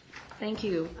 Thank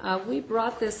you. We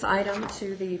brought this item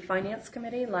to the Finance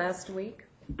Committee last week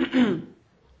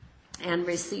and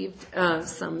received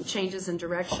some changes in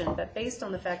direction, but based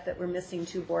on the fact that we're missing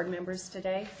 2 board members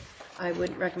today, I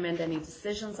wouldn't recommend any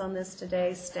decisions on this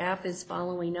today. Staff is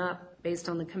following up based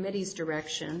on the committee's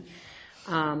direction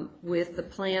with the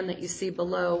plan that you see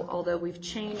below, although we've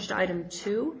changed item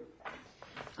 2.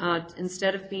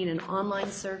 Instead of being an online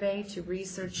survey to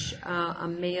research a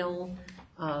mail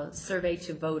survey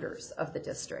to voters of the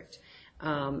district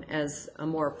as a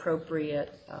more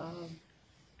appropriate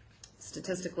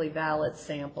statistically valid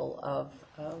sample of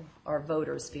our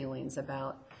voters' feelings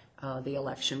about the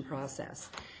election process.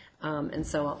 And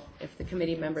so if the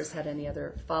committee members had any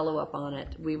other follow-up on it,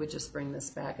 we would just bring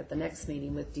this back at the next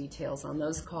meeting with details on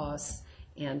those costs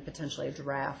and potentially a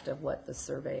draft of what the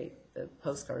survey, the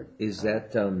postcard. Is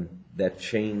that that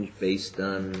change based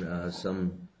on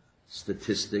some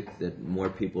statistic that more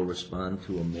people respond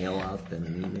to a mail out than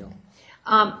an email?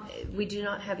 We do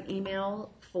not have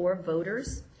email for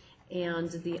voters,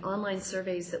 and the online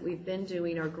surveys that we've been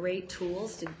doing are great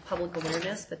tools to public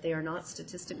awareness, but they are not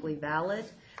statistically valid.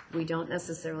 We don't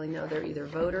necessarily know they're either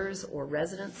voters or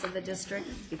residents of the district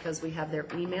because we have their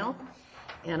email.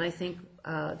 And I think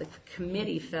the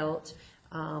committee felt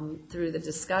through the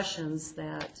discussions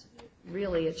that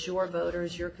really it's your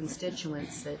voters, your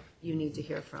constituents that you need to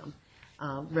hear from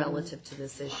relative to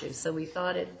this issue. So we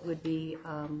thought it would be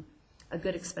a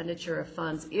good expenditure of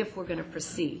funds if we're going to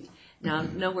proceed. Now,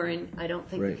 nowhere in, I don't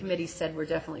think the committee said we're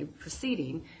definitely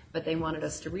proceeding, but they wanted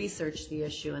us to research the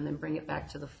issue and then bring it back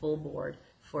to the full board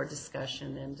for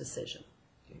discussion and decision.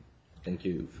 Okay. Thank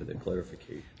you for the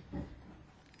clarification.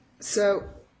 So,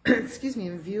 excuse me,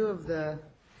 in view of the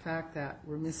fact that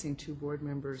we're missing 2 board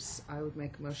members, I would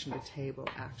make a motion to table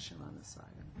action on this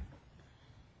item.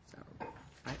 So,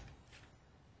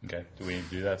 Okay. Do we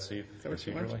do that, Steve,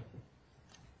 procedurally?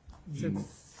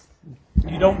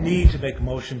 You don't need to make a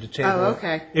motion to table it. Oh,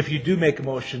 okay. If you do make a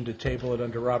motion to table it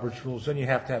under Robert's rules, then you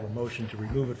have to have a motion to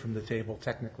remove it from the table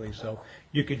technically. So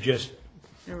you could just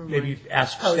maybe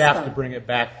ask staff to bring it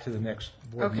back to the next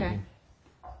board meeting.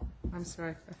 Okay. I'm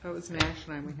sorry. I thought it was an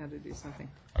action item. We had to do something.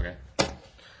 Okay.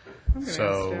 I'm going to ask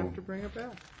staff to bring it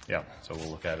back. Yeah, so we'll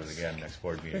look at it again next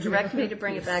board meeting. Direct me to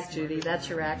bring it back, Judy. That's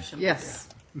your action. Yes.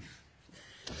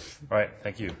 All right,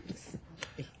 thank you.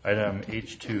 Item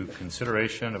H2,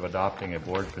 consideration of adopting a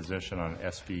board position on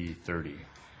SB 30.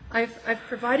 I've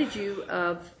provided you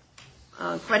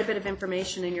quite a bit of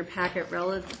information in your packet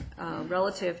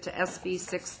relative to SB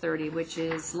 630, which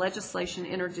is legislation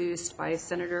introduced by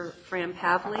Senator Fran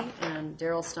Pavley and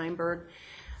Darrell Steinberg,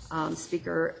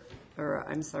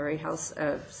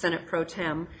 Senate Pro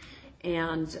Tem.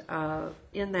 And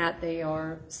in that, they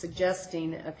are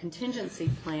suggesting a contingency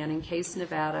plan in case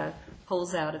Nevada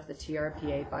pulls out of the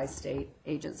TRPA bi-state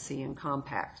agency and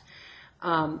compact.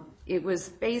 It was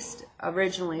based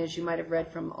originally, as you might have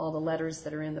read from all the letters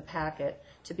that are in the packet,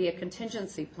 to be a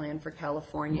contingency plan for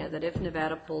California, that if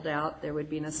Nevada pulled out, there would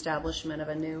be an establishment of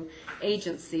a new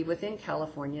agency within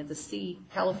California, the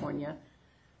California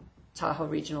Tahoe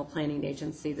Regional Planning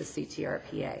Agency, the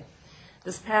CTRPA.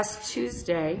 This past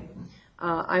Tuesday,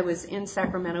 I was in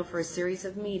Sacramento for a series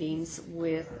of meetings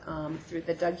with, through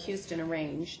the Doug Houston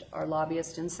arranged, our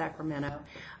lobbyist in Sacramento.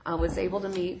 I was able to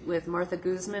meet with Martha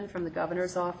Guzman from the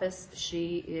governor's office.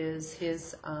 She is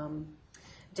his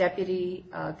deputy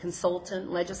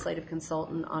consultant, legislative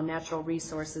consultant on natural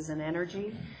resources and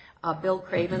energy. Bill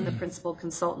Craven, the principal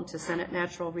consultant to Senate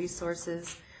Natural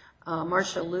Resources.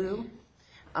 Marcia Liu,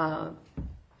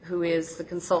 who is the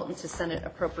consultant to Senate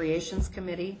Appropriations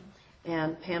Committee,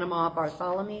 and Panama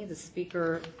Bartholomew, the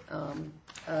Speaker,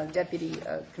 deputy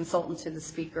consultant to the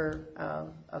Speaker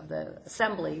of the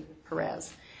Assembly,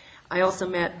 Perez. I also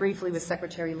met briefly with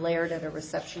Secretary Laird at a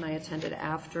reception I attended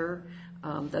after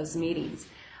those meetings.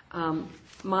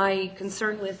 My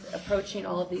concern with approaching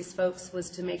all of these folks was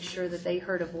to make sure that they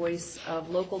heard a voice of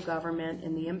local government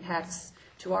and the impacts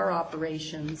to our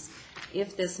operations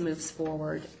if this moves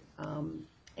forward,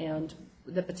 and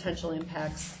the potential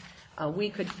impacts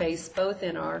we could face both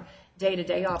in our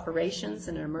day-to-day operations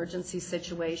in an emergency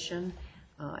situation.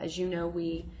 As you know,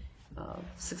 we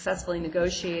successfully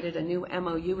negotiated a new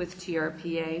MOU with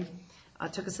TRPA.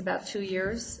 It took us about 2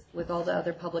 years with all the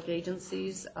other public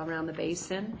agencies around the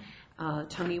basin.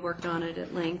 Tony worked on it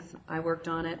at length. I worked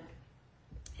on it.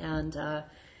 And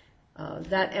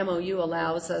that MOU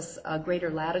allows us a greater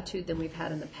latitude than we've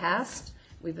had in the past.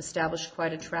 We've established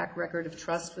quite a track record of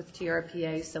trust with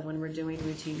TRPA, so when we're doing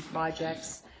routine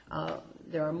projects,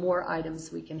 there are more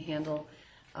items we can handle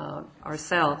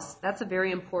ourselves. That's a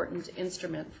very important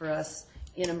instrument for us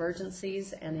in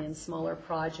emergencies and in smaller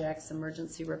projects,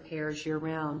 emergency repairs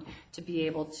year-round, to be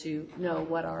able to know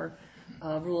what our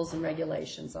rules and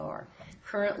regulations are.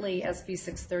 Currently, SB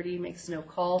 630 makes no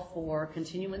call for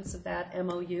continuance of that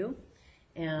MOU,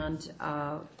 and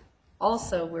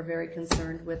also, we're very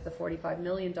concerned with the $45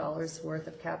 million worth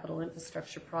of capital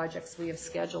infrastructure projects we have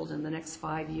scheduled in the next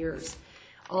 5 years.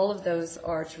 All of those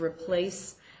are to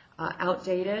replace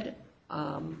outdated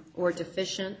or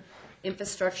deficient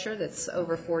infrastructure that's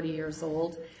over 40 years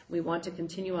old. We want to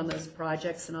continue on those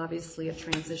projects, and obviously a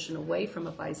transition away from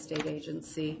a bi-state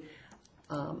agency.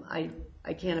 I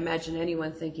can't imagine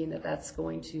anyone thinking that that's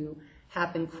going to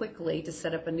happen quickly, to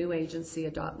set up a new agency,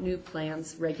 adopt new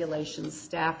plans, regulations,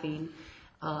 staffing,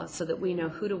 so that we know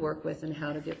who to work with and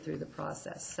how to get through the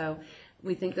process. So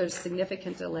we think there's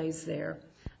significant delays there.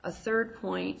 A third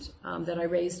point that I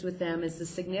raised with them is the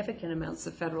significant amounts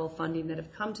of federal funding that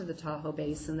have come to the Tahoe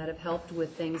Basin that have helped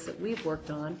with things that we've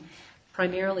worked on,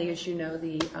 primarily, as you know,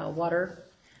 the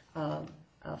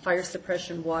fire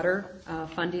suppression water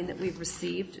funding that we've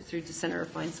received through Senator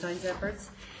Feinstein's efforts,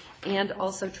 and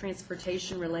also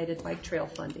transportation-related bike trail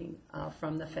funding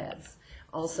from the feds.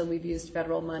 Also, we've used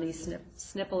federal money,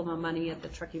 snipple of money at the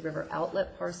Truckee River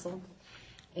outlet parcel,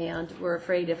 and we're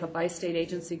afraid if a bi-state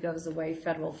agency goes away,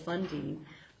 federal funding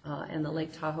and the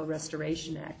Lake Tahoe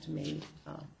Restoration Act may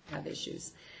have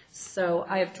issues. So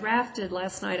I have drafted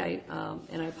last night,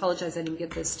 and I apologize I didn't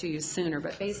get this to you sooner,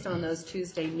 but based on those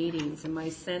Tuesday meetings and my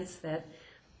sense that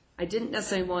I didn't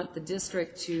necessarily want the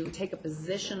district to take a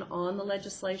position on the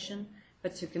legislation,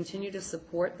 but to continue to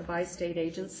support the bi-state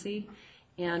agency.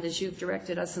 And as you've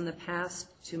directed us in the past,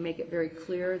 to make it very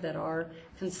clear that our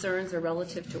concerns are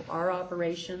relative to our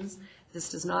operations. This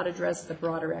does not address the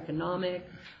broader economic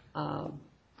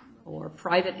or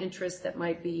private interests that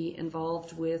might be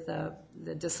involved with the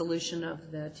dissolution of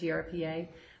the TRPA,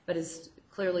 but is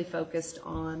clearly focused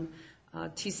on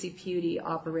TCPUD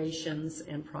operations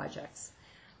and projects.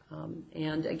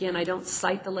 And again, I don't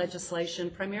cite the legislation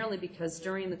primarily because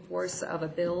during the course of a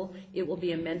bill, it will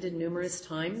be amended numerous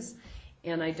times,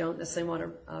 and I don't necessarily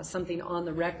want something on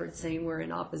the record saying we're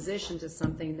in opposition to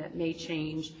something that may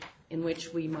change in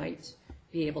which we might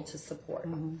be able to support.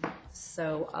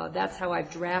 So that's how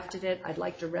I've drafted it. I'd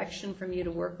like direction from you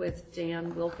to work with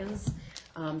Dan Wilkins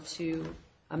to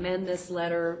amend this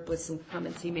letter with some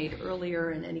comments he made earlier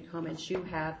and any comments you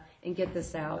have, and get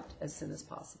this out as soon as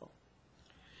possible.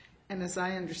 And as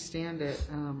I understand it,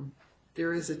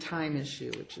 there is a time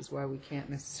issue, which is why we can't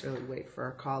necessarily wait for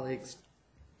our colleagues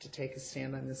to take a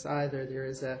stand on this either. There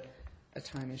is a a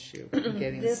time issue in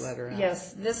getting this letter out.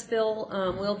 Yes, this bill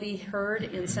will be heard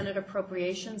in Senate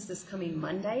Appropriations this coming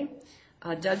Monday.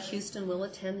 Doug Houston will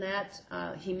attend that.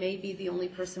 He may be the only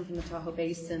person from the Tahoe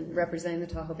Basin, representing the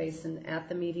Tahoe Basin at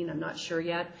the meeting. I'm not sure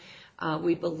yet.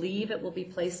 We believe it will be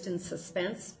placed in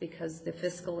suspense because the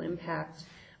fiscal impact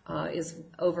is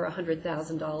over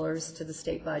 $100,000 to the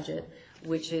state budget,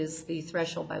 which is the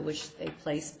threshold by which they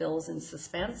place bills in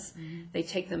suspense. Mm-hmm. They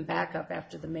take them back up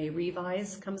after the May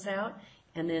revise comes out,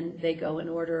 and then they go in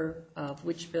order of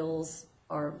which bills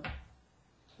are,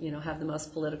 have the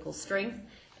most political strength,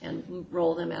 and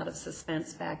roll them out of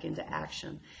suspense back into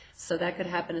action. So that could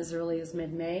happen as early as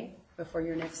mid-May before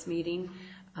your next meeting.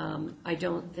 I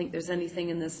don't think there's anything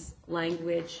in this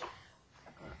language.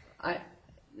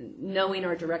 Knowing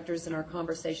our directors and our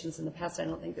conversations in the past, I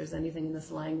don't think there's anything in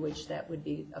this language that would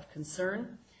be of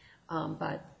concern,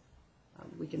 but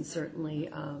we can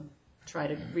certainly try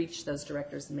to reach those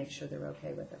directors and make sure they're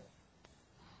okay with it.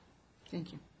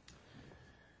 Thank you.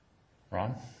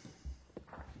 Ron?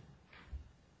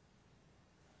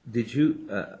 Did you,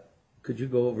 could you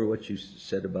go over what you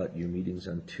said about your meetings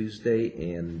on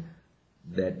Tuesday and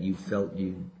that you felt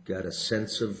you got a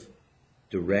sense of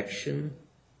direction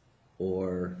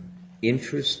or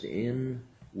interest in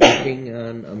working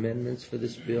on amendments for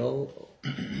this bill?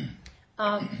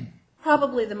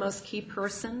 Probably the most key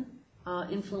person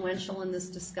influential in this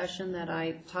discussion that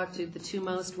I talked to, the two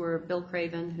most were Bill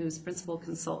Craven, who's principal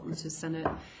consultant to Senate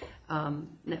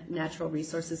Natural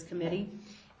Resources Committee,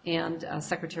 and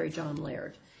Secretary John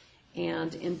Laird.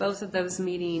 And in both of those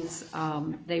meetings,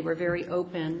 they were very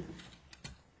open,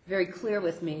 very clear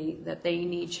with me that they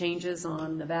need changes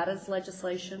on Nevada's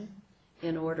legislation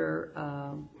in order,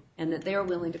 and that they are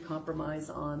willing to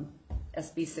compromise on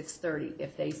SB 630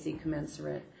 if they see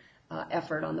commensurate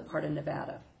effort on the part of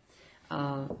Nevada.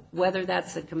 Whether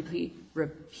that's a complete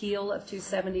repeal of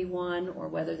 271 or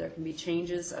whether there can be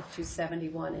changes of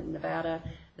 271 in Nevada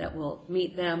that will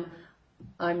meet them,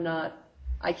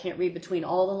 I can't read between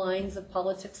all the lines of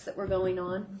politics that were going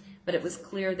on, but it was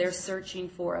clear they're searching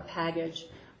for a package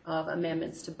of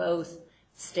amendments to both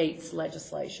states'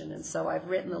 legislation. And so I've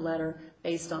written a letter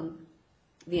based on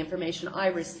the information I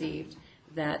received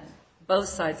that both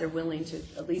sides are willing to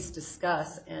at least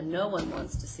discuss, and no one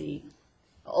wants to see,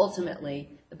 ultimately,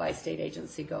 the bi-state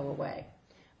agency go away.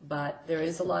 But there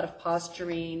is a lot of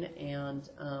posturing and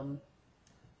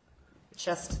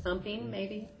chest thumping,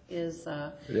 maybe, is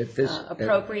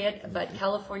appropriate, but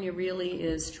California really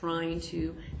is trying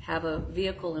to have a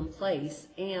vehicle in place,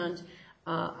 and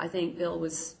I think Bill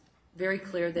was very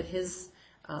clear that his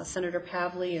Senator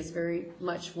Pavley is very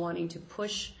much wanting to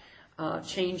push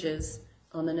changes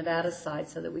on the Nevada side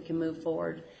so that we can move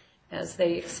forward. As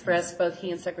they expressed, both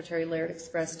he and Secretary Laird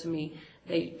expressed to me,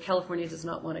 California does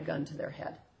not want a gun to their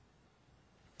head.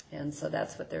 And so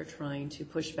that's what they're trying to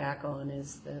push back on,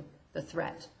 is the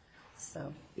threat.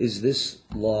 So, is this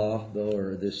law, though,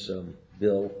 or this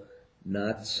bill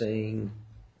not saying,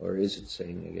 or is it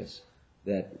saying, I guess,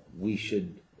 that we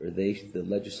should, or the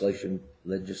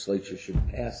legislature should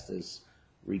pass this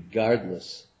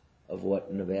regardless of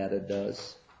what Nevada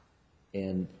does,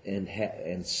 and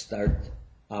start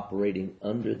operating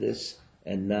under this,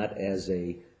 and not as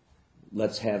a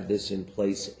let's have this in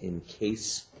place in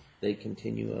case they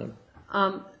continue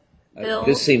on? Bill,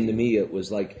 this seemed to me it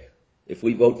was like, if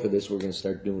we vote for this, we're going to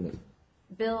start doing it.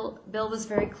 Bill was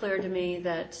very clear to me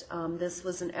that this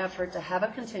was an effort to have a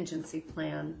contingency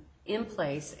plan in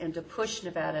place and to push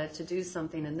Nevada to do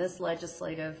something in this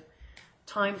legislative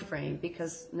time frame,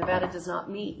 because Nevada does not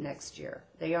meet next year.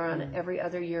 They are on every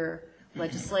other year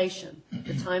legislation.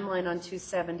 The timeline on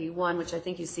 271, which I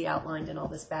think you see outlined in all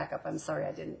this backup, I'm sorry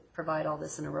I didn't provide all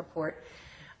this in a report,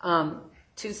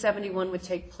 271 would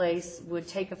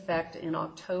take effect in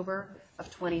October of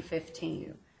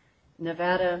 2015.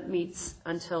 Nevada meets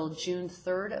until June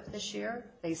 3rd of this year.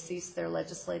 They cease their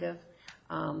legislative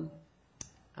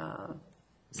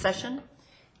session,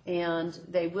 and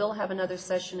they will have another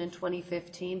session in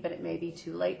 2015, but it may be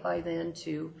too late by then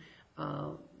to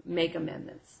make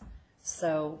amendments.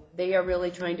 So they are really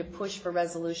trying to push for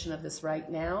resolution of this right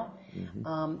now.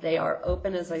 Mm-hmm. They are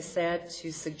open, as I said,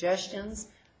 to suggestions,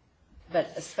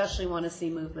 but especially want to see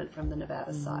movement from the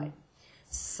Nevada side.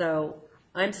 So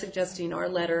I'm suggesting our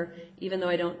letter, even though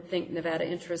I don't think Nevada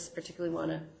interests particularly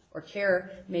want to or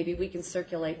care, maybe we can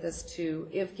circulate this to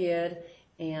IVGID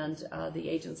and the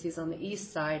agencies on the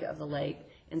east side of the lake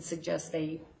and suggest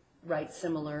they write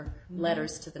similar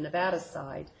letters to the Nevada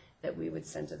side that we would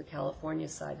send to the California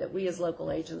side, that we as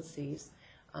local agencies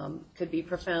could be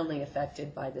profoundly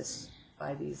affected by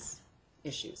these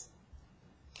issues.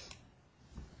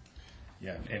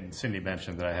 Yeah, and Cindy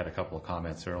mentioned that I had a couple of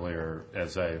comments earlier.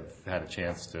 As I've had a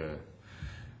chance to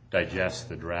digest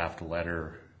the draft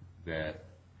letter that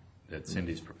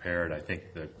Cindy's prepared, I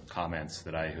think the comments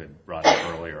that I had brought up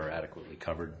earlier are adequately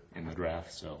covered in the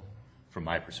draft. So from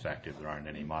my perspective, there aren't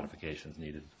any modifications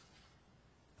needed.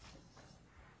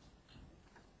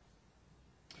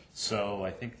 So I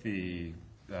think the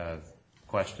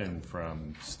question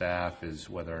from staff is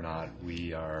whether or not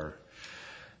we are,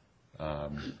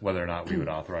 whether or not we would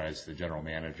authorize the general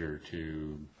manager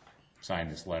to sign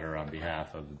this letter on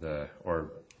behalf of the,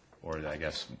 or I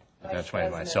guess eventually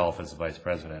myself as the vice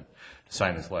president, to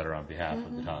sign this letter on behalf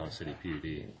of the Tahoe City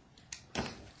PUD.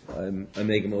 I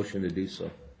make a motion to do so.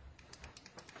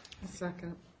 A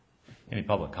second. Any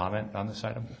public comment on this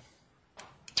item?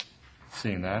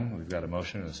 Seeing none, we've got a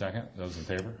motion and a second. Those in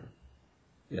favor?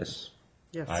 Yes.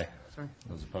 Yes. Aye. Sorry.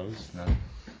 Those opposed? None.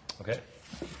 Okay.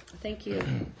 Thank you.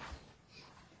 Okay.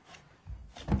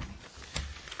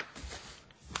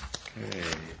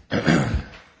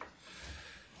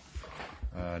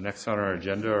 Next on our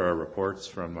agenda are reports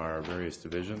from our various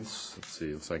divisions. Let's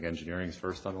see, looks like engineering's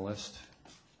first on the list.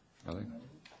 Nothing?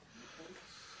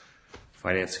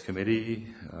 Finance committee,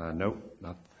 nope,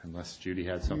 not unless Judy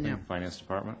had something. No. Finance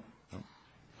department? Nope.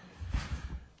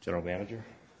 General manager?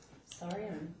 Sorry,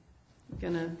 I'm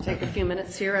going to take a few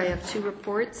minutes here. I have two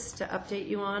reports to update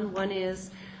you on. One is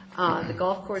the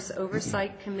Golf Course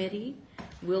Oversight Committee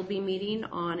will be meeting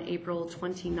on April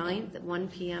 29th at 1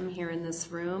 p.m. here in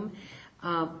this room.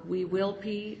 We will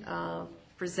be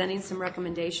presenting some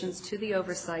recommendations to the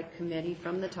Oversight Committee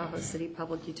from the Tahoe City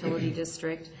Public Utility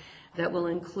District that will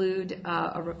include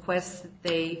a request that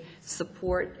they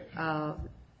support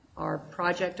our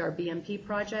project, our BMP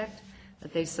project,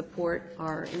 that they support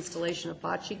our installation of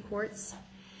bocce courts,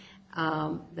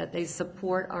 that they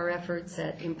support our efforts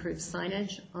at improved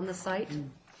signage on the site,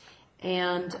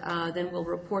 and then we'll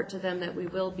report to them that we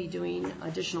will be doing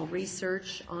additional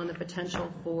research on the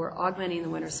potential for augmenting the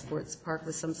winter sports park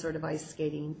with some sort of ice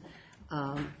skating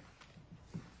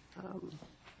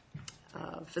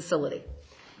facility,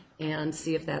 and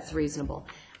see if that's reasonable.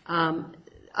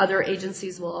 Other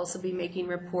agencies will also be making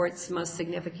reports. Most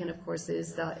significant, of course,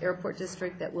 is the airport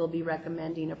district that will be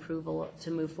recommending approval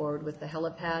to move forward with the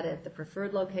helipad at the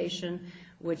preferred location,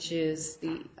 which is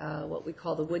the what we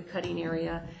call the wood cutting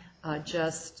area.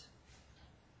 Just,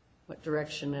 what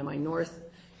direction am I? Northwest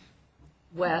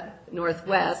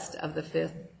of the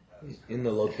 5th. In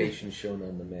the location shown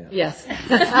on the map. Yes.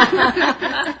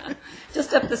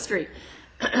 Just up the street.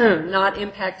 Not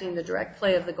impacting the direct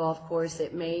play of the golf course.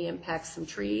 It may impact some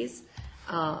trees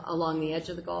along the edge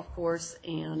of the golf course,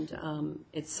 and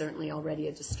it's certainly already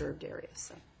a disturbed area.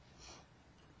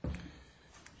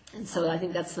 And so I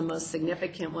think that's the most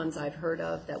significant ones I've heard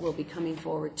of that will be coming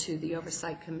forward to the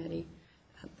Oversight Committee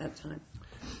at that time.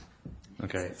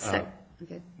 Okay.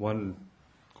 Okay. One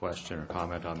question or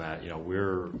comment on that. You know,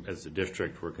 we're, as a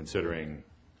district, we're considering,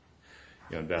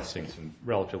 you know, investing some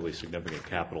relatively significant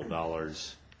capital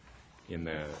dollars in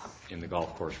the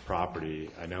golf course property.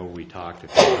 I know we talked a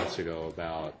few months ago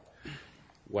about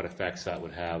what effects that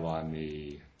would have on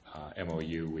the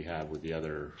MOU we have with the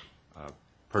other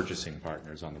purchasing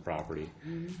partners on the property.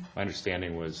 Mm-hmm. My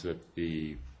understanding was that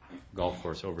the Golf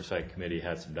Course Oversight Committee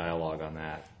had some dialogue on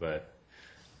that, but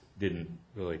didn't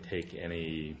really take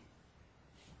any,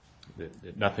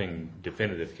 nothing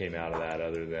definitive came out of that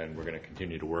other than we're going to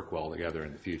continue to work well together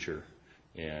in the future,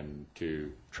 and to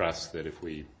trust that if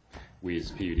we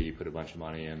as PUD put a bunch of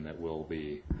money in, that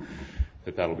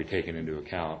that'll be taken into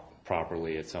account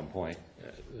properly at some point.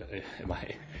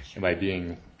 Am I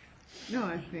being... No,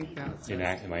 I think that's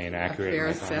am I inaccurate? A fair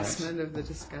assessment of the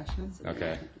discussions.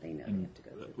 Okay.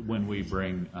 When we're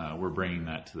bringing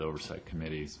that to the Oversight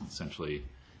Committee, essentially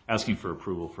asking for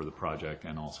approval for the project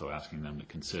and also asking them to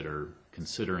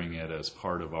considering it as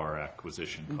part of our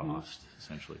acquisition cost,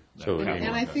 essentially.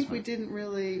 And I think we didn't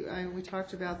really, we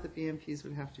talked about the BMPs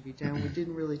would have to be down. We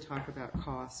didn't really talk about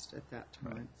cost at that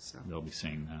time. Right. So they'll be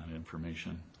seeing that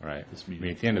information. Right. I mean,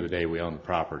 at the end of the day, we own the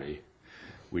property.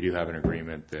 We do have an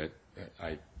agreement that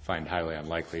I find highly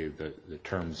unlikely that the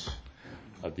terms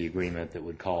of the agreement that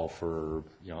would call for,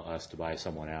 you know, us to buy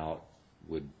someone out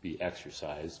would be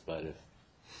exercised. But if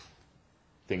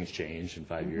things changed and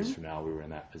 5 years from now we were in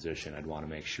that position, I'd want to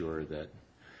make sure that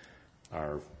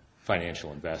our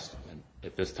financial investment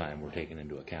at this time were taken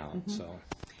into account. So,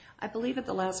 I believe at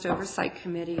the last Oversight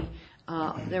Committee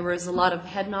there was a lot of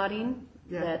head nodding.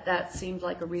 Yeah. That seemed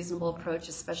like a reasonable approach,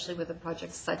 especially with a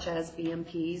project such as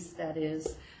BMPs. That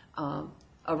is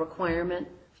a requirement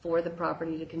for the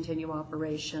property to continue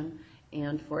operation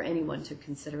and for anyone to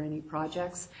consider any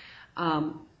projects.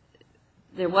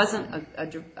 there wasn't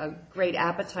a great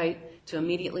appetite to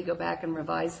immediately go back and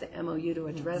revise the MOU to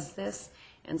address this,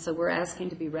 and so we're asking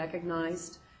to be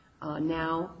recognized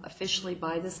now officially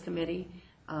by this committee,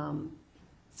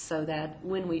 so that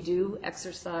when we do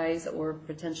exercise or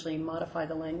potentially modify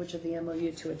the language of the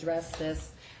MOU to address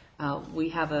this, we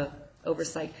have a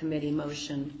oversight committee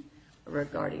motion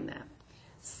regarding that.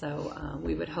 So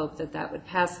we would hope that that would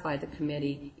pass by the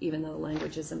committee, even though the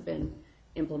language hasn't been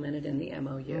implemented in the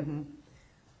MOU.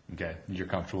 Okay. You're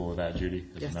comfortable with that, Judy,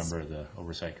 as Yes. a member of the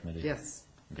oversight committee? Yes.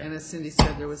 Okay. And as Cindy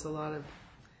said, there was a lot of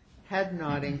head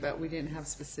nodding, but we didn't have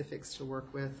specifics to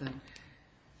work with, and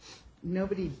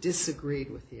nobody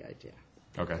disagreed with the idea.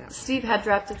 Okay. Steve had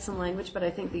drafted some language, but I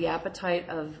think the appetite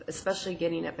of especially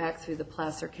getting it back through the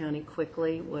Placer County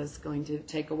quickly was going to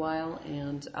take a while,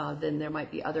 and then there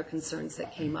might be other concerns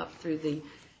that came up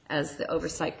as the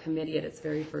Oversight Committee at its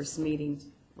very first meeting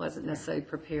wasn't necessarily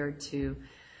prepared to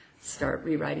start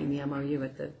rewriting the MOU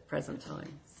at the present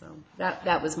time. So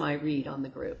that was my read on the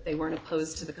group. They weren't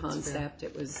opposed to the concept.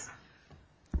 It was,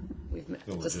 we've met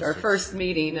just our first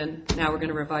meeting, and now we're going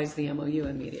to revise the MOU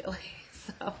immediately.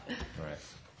 So. Right.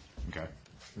 Okay.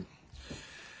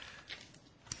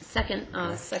 Second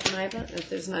item, if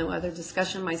there's no other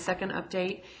discussion, my second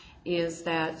update is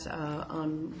that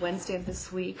on Wednesday of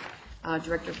this week,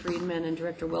 Director Friedman and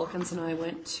Director Wilkins and I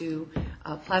went to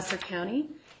Placer County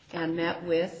and met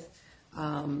with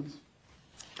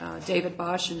David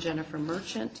Bosch and Jennifer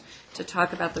Merchant to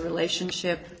talk about the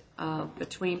relationship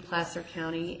between Placer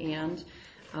County and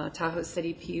Tahoe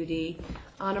City PUD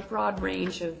on a broad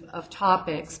range of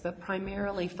topics, but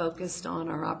primarily focused on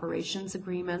our operations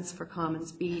agreements for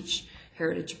Commons Beach,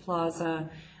 Heritage Plaza,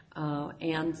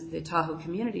 and the Tahoe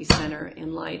Community Center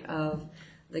in light of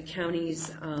the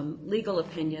county's legal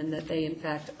opinion that they in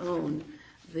fact own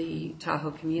the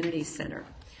Tahoe Community Center.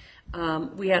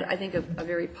 We had, I think, a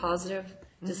very positive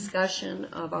discussion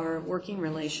of our working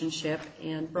relationship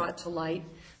and brought to light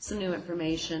some new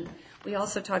information. We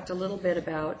also talked a little bit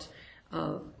about,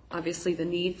 obviously, the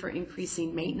need for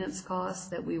increasing maintenance costs,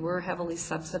 that we were heavily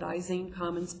subsidizing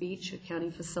Commons Beach, a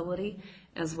county facility,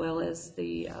 as well as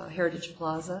the Heritage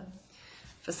Plaza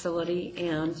facility,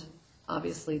 and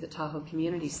obviously the Tahoe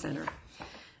Community Center.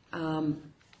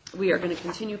 We are going to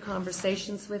continue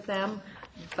conversations with them,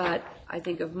 but I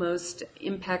think of most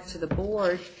impact to the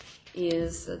board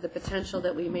is the potential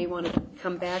that we may want to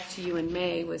come back to you in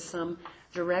May with some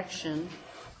direction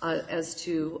as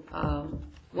to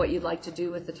what you'd like to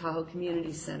do with the Tahoe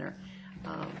Community Center.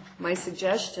 My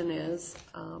suggestion is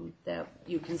that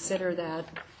you consider that,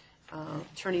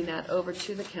 turning that over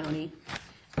to the county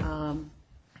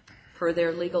per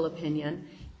their legal opinion,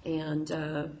 and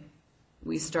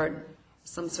we start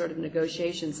some sort of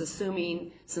negotiations,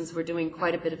 assuming, since we're doing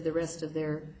quite a bit of the rest of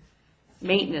their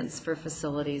maintenance for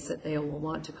facilities, that they will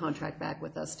want to contract back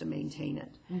with us to maintain it.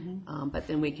 But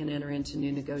then we can enter into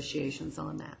new negotiations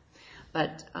on that.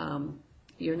 But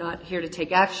you're not here to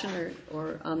take action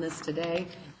or on this today,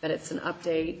 but it's an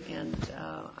update, and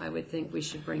I would think we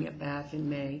should bring it back in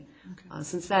May,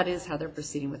 since that is how they're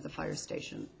proceeding with the fire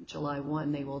station. July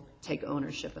 1, they will take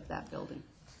ownership of that building.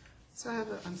 So I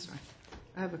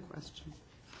have a question.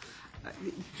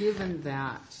 Given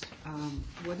that,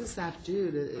 what does that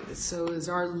do? So is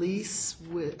our lease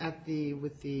with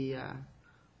the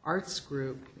arts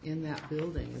group in that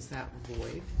building, is that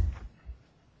void?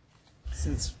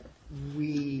 Since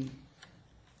we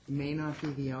may not be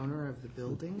the owner of the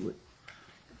building?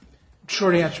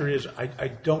 Short answer is I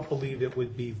don't believe it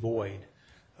would be void.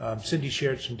 Cindy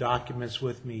shared some documents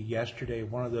with me yesterday,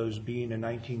 one of those being a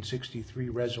 1963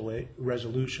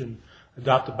 resolution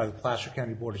adopted by the Placer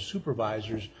County Board of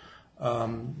Supervisors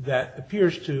that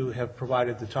appears to have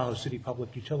provided the Tahoe City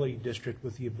Public Utility District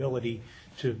with the ability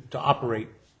to operate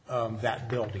that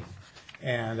building.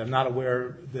 And I'm not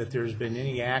aware that there's been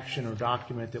any action or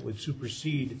document that would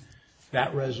supersede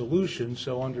that resolution.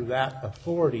 So under that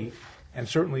authority, and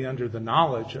certainly under the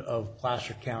knowledge of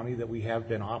Placer County that we have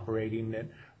been operating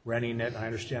it, renting it, I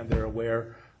understand they're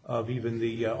aware of even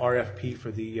the RFP for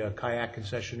the kayak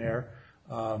concessionaire,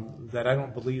 that I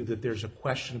don't believe that there's a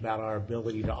question about our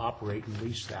ability to operate and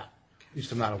lease that. At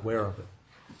least I'm not aware of it.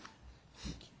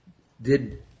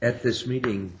 Did, at this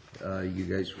meeting, you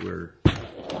guys were,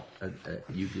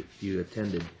 you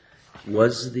attended,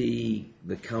 was the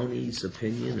county's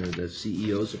opinion or the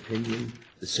CEO's opinion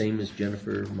the same as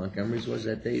Jennifer Montgomery's was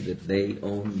that day, that they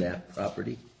own that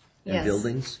property and Yes.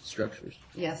 buildings, structures?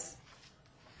 Yes.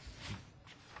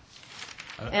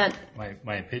 And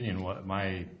my opinion,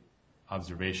 my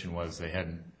observation was they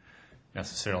hadn't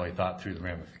necessarily thought through the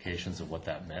ramifications of what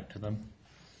that meant to them.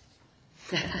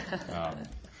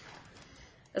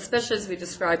 especially as we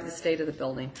describe the state of the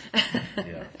building.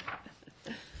 Yeah.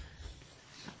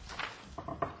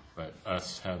 But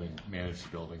us, having managed the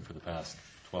building for the past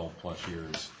 12-plus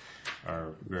years,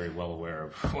 are very well aware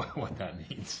of what that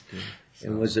means.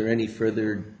 And was there any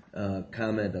further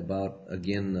comment about,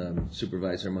 again,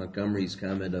 Supervisor Montgomery's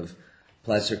comment of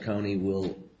Placer County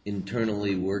will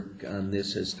internally work on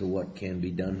this as to what can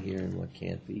be done here and what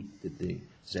can't be?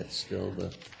 Is that still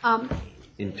the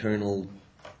internal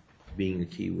being the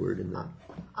key word in that?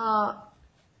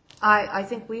 I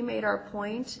think we made our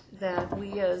point that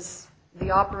we, as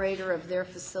the operator of their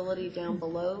facility down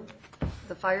below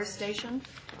the fire station,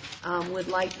 would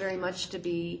like very much to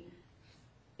be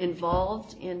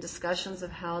involved in discussions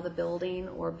of how the building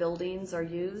or buildings are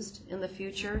used in the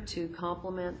future to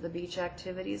complement the beach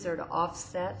activities or to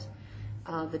offset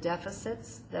the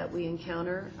deficits that we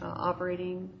encounter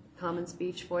operating Commons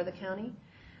Beach for the county.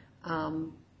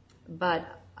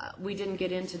 But we didn't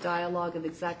get into dialogue of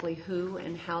exactly who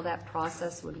and how that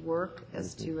process would work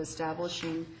as to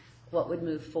establishing what would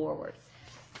move forward.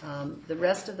 The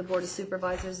rest of the Board of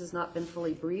Supervisors has not been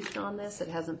fully briefed on this. It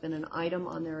hasn't been an item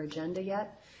on their agenda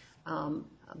yet.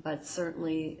 But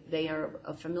certainly they are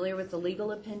familiar with the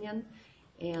legal opinion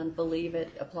and believe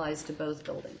it applies to both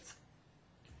buildings.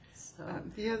 So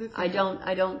the other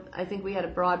thing I think we had a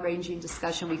broad-ranging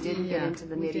discussion. We didn't get into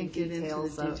the nitty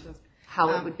details of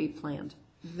how it would be planned.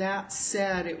 That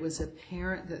said, it was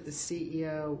apparent that the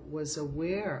CEO was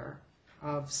aware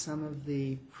of some of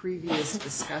the previous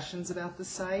discussions about the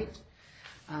site.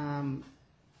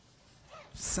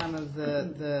 Some of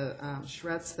the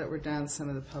charrettes that were done, some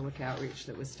of the public outreach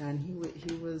that was done,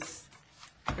 he was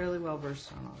fairly well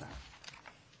versed on all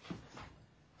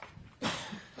that.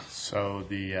 So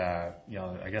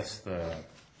I guess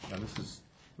this is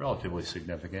relatively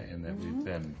significant in that we've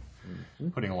been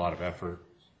putting a lot of effort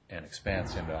and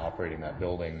expense into operating that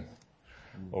building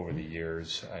over the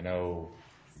years. I know,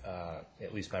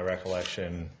 at least my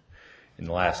recollection, in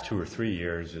the last 2 or 3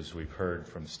 years, as we've heard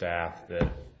from staff that,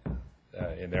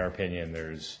 in their opinion,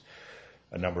 there's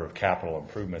a number of capital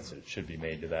improvements that should be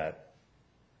made to that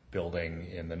building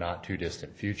in the not too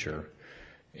distant future.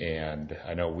 And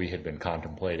I know we had been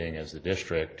contemplating as the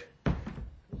district,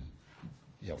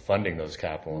 funding those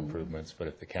capital improvements, but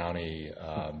if the county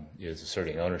is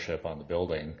asserting ownership on the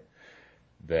building,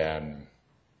 then,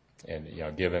 and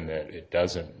given that it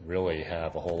doesn't really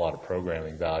have a whole lot of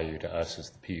programming value to us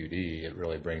as the PUD, it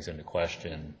really brings into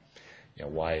question,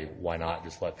 why not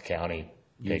just let the county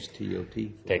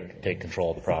take control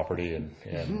of the property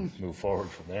and move forward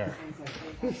from there.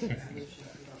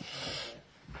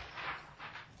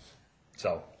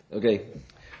 So okay.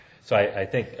 So I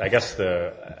think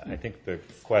the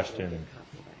question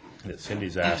that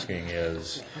Cindy's asking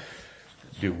is,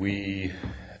 do we,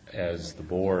 as the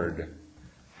board,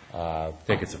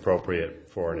 think it's appropriate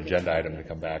for an agenda item to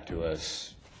come back to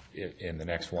us in the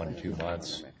next 1 to 2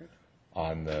 months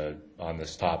on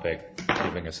this topic,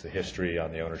 giving us the history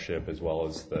on the ownership as well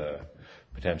as the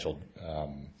potential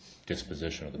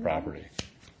disposition of the property?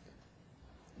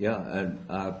 Yeah, and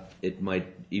it might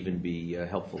even be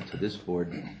helpful to this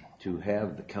board to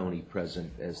have the county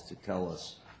present as to tell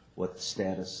us what the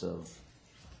status of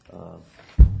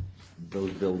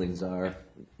those buildings are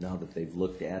now that they've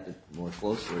looked at it more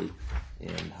closely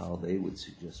and how they would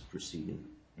suggest proceeding.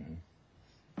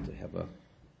 To have a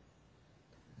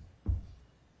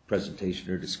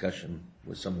presentation or discussion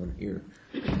with someone here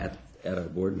at our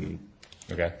board meeting.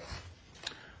 Okay.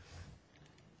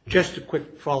 Just a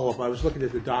quick follow-up. I was looking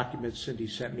at the documents Cindy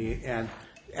sent me, and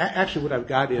actually what I've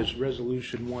got is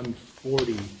Resolution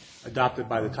 140, adopted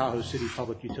by the Tahoe City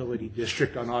Public Utility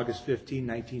District on August 15,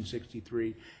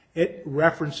 1963. It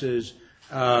references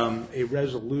a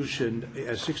resolution,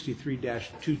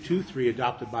 63-223,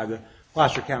 adopted by the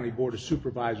Placer County Board of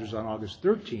Supervisors on August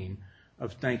 13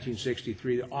 of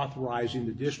 1963, authorizing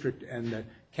the district and the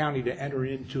county to enter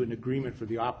into an agreement for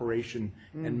the operation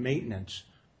and maintenance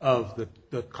of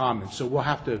the commons. So we'll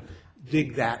have to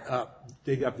dig up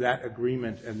that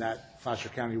agreement and that Placer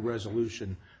County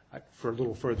resolution for a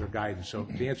little further guidance. So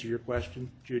to answer your question,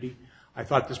 Judy, I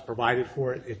thought this provided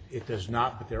for it. It does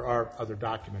not, but there are other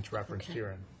documents referenced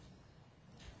herein.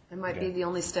 I might be the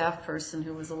only staff person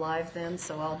who was alive then,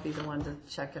 so I'll be the one to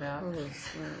check it out.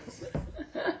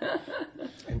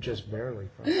 And just barely,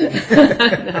 probably.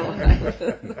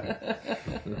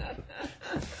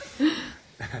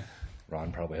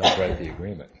 Ron probably helped write the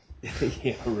agreement.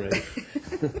 Yeah, right.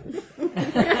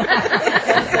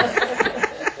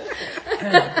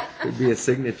 There'd be a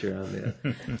signature on there.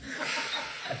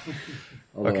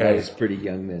 Although I was pretty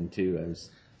young then, too. I was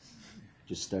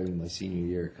just starting my senior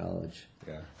year of college.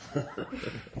 Yeah.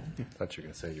 Thought you were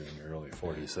going to say you're in your early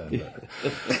 40s then.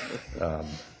 But,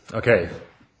 okay.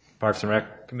 Parks and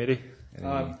Rec Committee?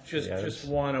 Just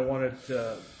one, I wanted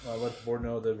to let the board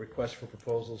know the request for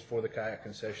proposals for the kayak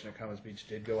concession at Commons Beach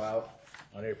did go out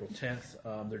on April 10th.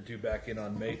 They're due back in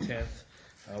on May 10th.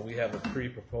 We have a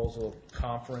pre-proposal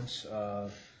conference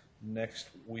next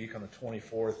week on the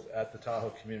 24th at the Tahoe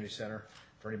Community Center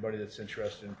for anybody that's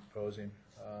interested in proposing,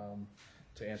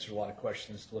 to answer a lot of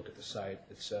questions, to look at the site,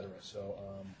 et cetera. So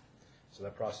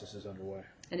that process is underway.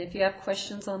 And if you have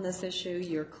questions on this issue,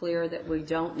 you're clear that we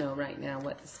don't know right now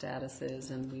what the status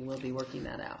is, and we will be working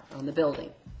that out on the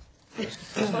building.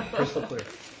 Crystal clear.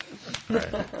 Right.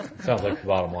 Sounds like the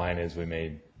bottom line is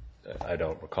I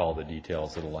don't recall the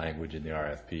details of the language in the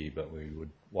RFP, but we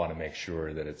would want to make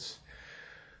sure that it's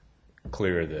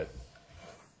clear that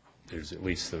there's at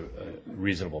least a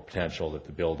reasonable potential that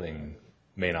the building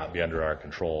may not be under our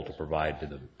control to provide to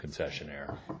the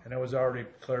concessionaire. And that was already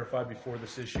clarified before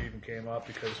this issue even came up,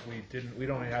 because we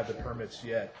don't have the permits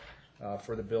yet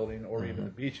for the building or even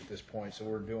the beach at this point. So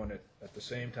we're doing it at the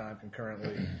same time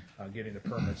concurrently, getting the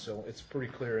permits. So it's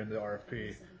pretty clear in the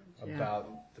RFP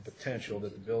about the potential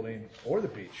that the building or the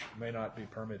beach may not be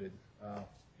permitted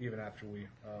even after we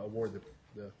award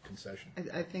the concession.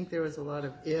 I think there was a lot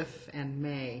of if and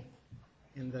may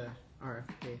in the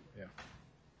RFP. Yeah.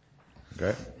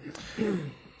 Okay.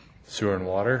 Sewer and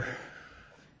water.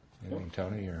 Anything,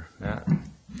 Tony or Matt?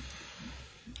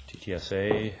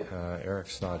 TTSA,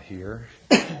 Eric's not here.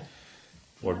 Do you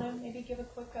want to maybe give a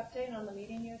quick update on the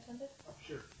meeting you attended?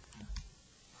 Sure.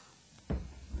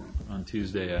 On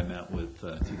Tuesday, I met with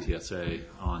TTSA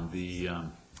on the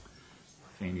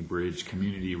Fanny Bridge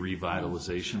Community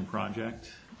Revitalization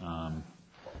Project.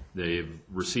 They've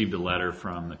received a letter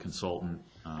from the consultant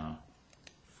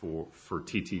for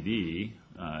TTD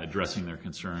addressing their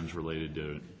concerns related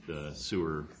to the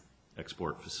sewer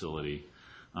export facility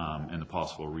and the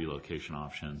possible relocation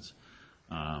options.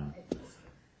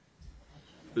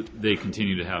 They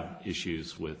continue to have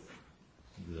issues with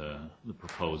the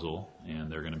proposal,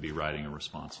 and they're going to be writing a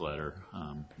response letter.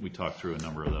 We talked through a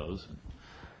number of those,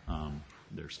 and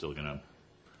they're still going to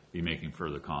be making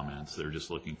further comments. They're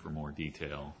just looking for more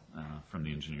detail from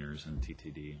the engineers and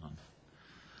TTD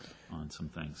on some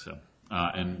things. So,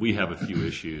 and we have a few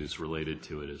issues related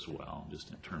to it as well, just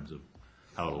in terms of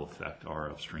how it'll affect our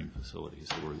upstream facilities.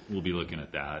 So we'll be looking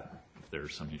at that. If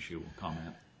there's some issue, we'll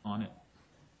comment on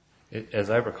it. As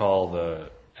I recall,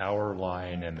 our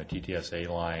line and the TTSA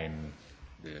line,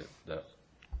 the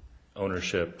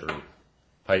ownership or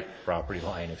pipe property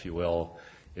line, if you will,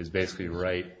 is basically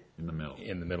right in the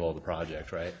middle of the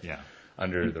project, right? Yeah.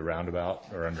 Under the roundabout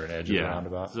or under an edge of the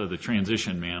roundabout? So the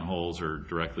transition manholes are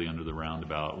directly under the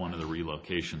roundabout. One of the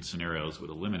relocation scenarios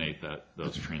would eliminate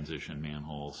those transition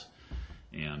manholes.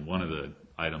 And one of the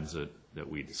items that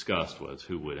we discussed was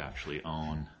who would actually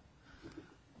own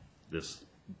this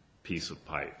piece of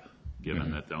pipe,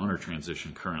 given that the owner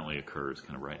transition currently occurs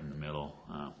kind of right in the middle.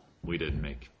 We didn't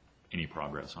make any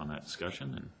progress on that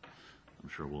discussion, and I'm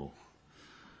sure we'll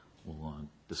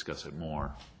discuss it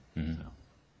more. Mm-hmm. So.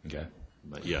 Okay.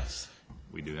 But yes,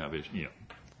 we do have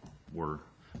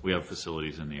we have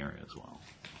facilities in the area as well.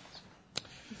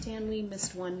 Dan, we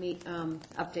missed one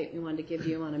update we wanted to give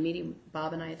you on a meeting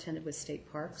Bob and I attended with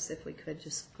State Parks. If we could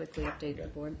just quickly update the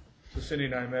board. So Cindy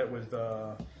and I met with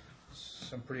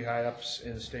some pretty high ups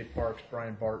in State Parks,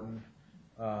 Brian Barton,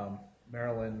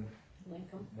 Marilyn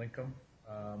Lincoln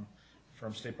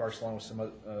from State Parks, along with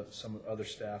some other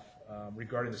staff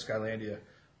regarding the Skylandia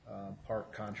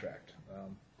Park contract.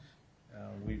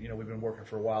 We've been working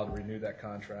for a while to renew that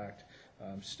contract.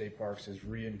 State Parks has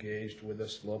re-engaged with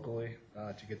us locally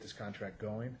to get this contract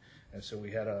going, and so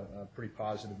we had a pretty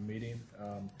positive meeting.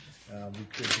 We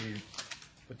could be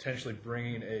potentially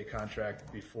bringing a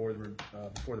contract before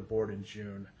the board in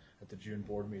June at the June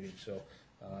board meeting. So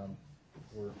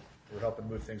we're helping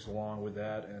move things along with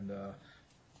that and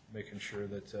making sure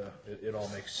that it all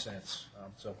makes sense.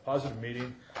 So positive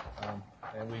meeting,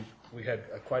 and we had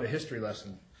quite a history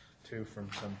lesson too from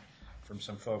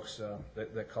some folks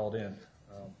that called in.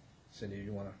 Cindy,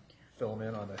 you want to fill them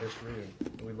in on the history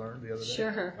that we learned the other day?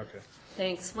 Sure. Okay.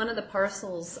 Thanks. One of the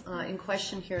parcels in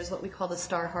question here is what we call the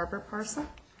Star Harbor parcel.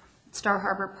 Star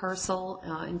Harbor parcel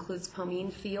includes Pomeen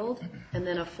Field and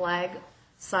then a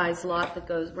flag-size lot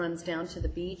that runs down to the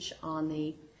beach on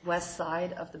the west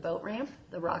side of the boat ramp,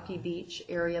 the Rocky Beach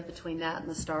area between that and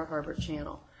the Star Harbor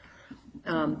Channel.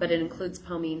 But it includes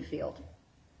Pomeen Field.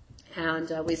 And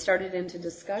we started into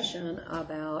discussion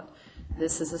about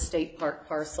this is a state park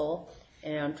parcel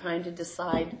and trying to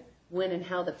decide when and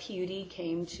how the PUD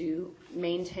came to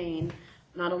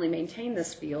not only maintain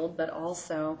this field, but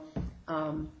also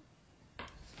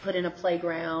put in a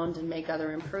playground and make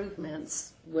other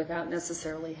improvements without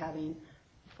necessarily having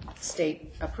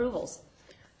state approvals.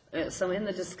 So in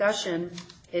the discussion,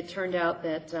 it turned out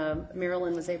that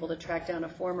Marilyn was able to track down a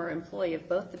former employee of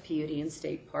both the PUD and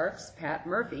state parks, Pat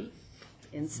Murphy,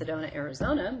 in Sedona,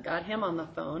 Arizona, got him on the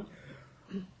phone,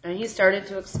 and he started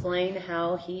to explain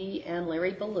how he and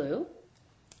Larry Ballou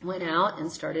went out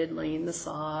and started laying the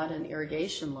sod and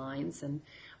irrigation lines. And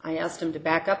I asked him to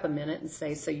back up a minute and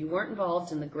say, so you weren't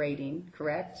involved in the grading,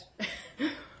 correct?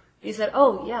 He said,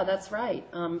 oh, yeah, that's right.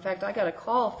 In fact, I got a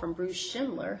call from Bruce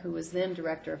Schindler, who was then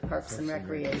Director of Parks and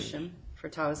Recreation for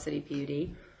Tahoe City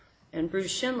PUD. And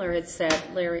Bruce Schindler had said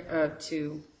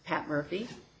to Pat Murphy,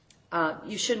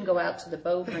 you shouldn't go out to the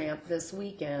boat ramp this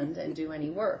weekend and do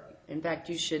any work. In fact,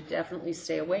 you should definitely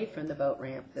stay away from the boat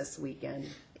ramp this weekend.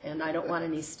 And I don't want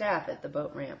any staff at the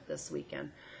boat ramp this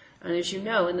weekend. And as you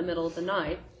know, in the middle of the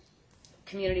night,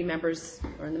 community members,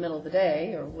 or in the middle of the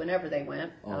day, or whenever they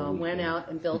went out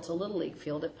and built a Little League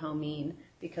field at Pomine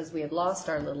because we had lost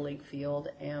our Little League field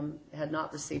and had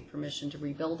not received permission to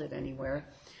rebuild it anywhere.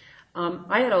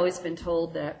 I had always been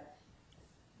told that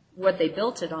what they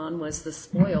built it on was the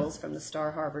spoils from the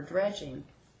Star Harbor dredging.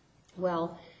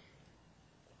 Well,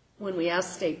 when we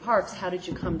asked State Parks, how did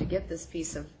you come to get this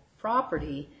piece of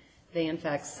property, they in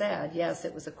fact said, yes,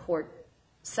 it was a court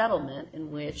settlement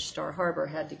in which Star Harbor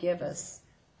had to give us,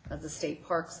 the state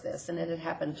parks, this, and it had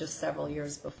happened just several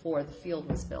years before the field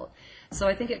was built. So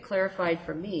I think it clarified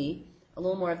for me a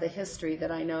little more of the history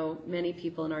that I know many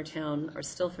people in our town are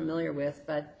still familiar with,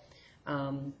 but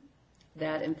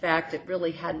that in fact it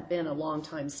really hadn't been a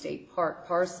long-time state park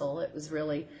parcel. It was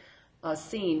really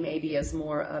seen maybe as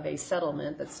more of a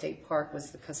settlement that State Park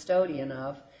was the custodian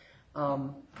of.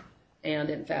 And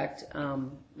in fact,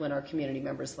 when our community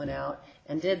members went out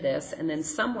and did this, and then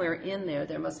somewhere in there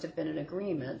must have been an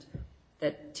agreement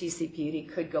that TCPUD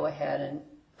could go ahead and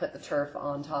put the turf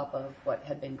on top of what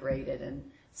had been graded and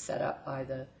set up by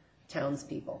the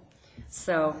townspeople.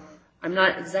 So I'm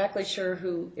not exactly sure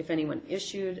if anyone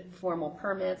issued formal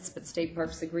permits, but State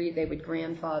Parks agreed they would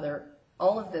grandfather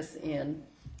all of this in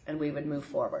and we would move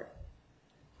forward.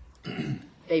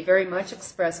 They very much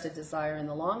expressed a desire in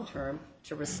the long term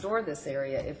to restore this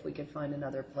area if we could find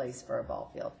another place for a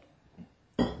ball field.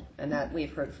 And that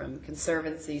we've heard from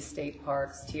Conservancy, State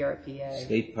Parks, TRPA.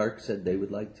 State Parks said they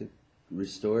would like to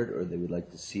restore it, or they would like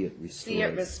to see it restored? See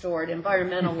it restored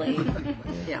environmentally.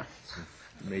 Yeah.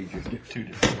 Major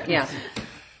difference. Yeah.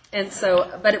 And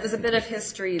so, but it was a bit of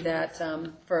history that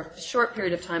for a short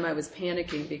period of time I was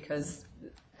panicking because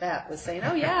Pat was saying,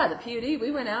 oh yeah, the PUD, we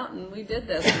went out and we did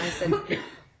this. And I said,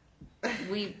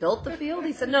 we built the field?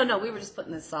 He said, no, we were just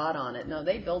putting the sod on it. No,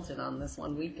 they built it on this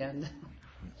one weekend.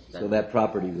 So that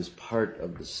property was part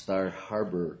of the Star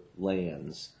Harbor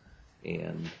lands,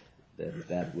 and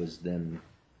that was then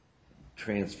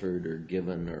transferred or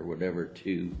given or whatever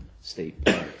to State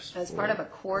Parks. As part of a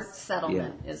court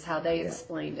settlement is how they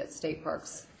explained it, State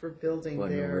Parks. For building Well,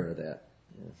 I'm their, aware of that.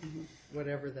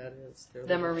 whatever that is. Their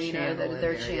The little marina, channel in their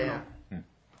there, channel. yeah.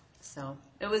 So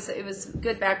it was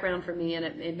good background for me, and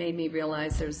it made me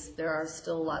realize there are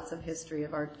still lots of history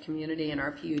of our community and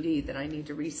our PUD that I need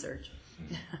to research.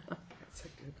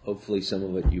 Hopefully some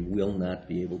of it you will not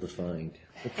be able to find.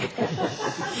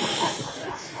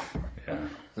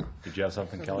 Did you have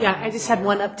something, Kelly? Yeah, I just had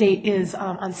one update is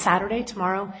on Saturday,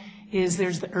 tomorrow,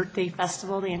 there's the Earth Day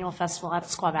Festival, the annual festival at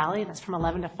Squaw Valley, and it's from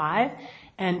 11 to 5.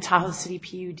 And Tahoe City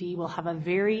PUD will have a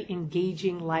very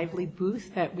engaging, lively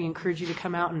booth that we encourage you to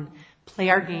come out and play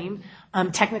our game.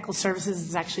 Technical Services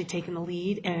is actually taking the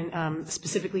lead, and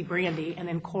specifically Brandy, and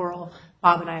then Coral,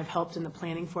 Bob and I have helped in the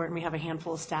planning for it, and we have a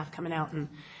handful of staff coming out and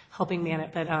helping man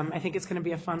it. But I think it's going to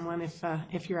be a fun one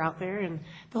if you're out there. And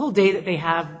the whole day that they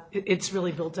have, it's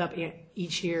really built up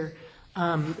each year.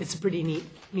 It's a pretty neat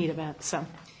event. So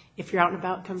if you're out and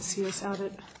about, come see us out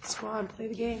at Squaw and play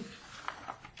the game.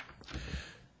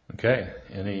 Okay.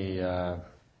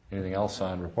 Anything else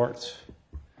on reports?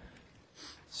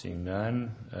 Seeing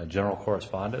none. General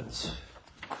correspondence.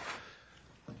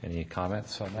 Any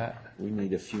comments on that? We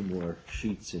need a few more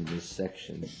sheets in this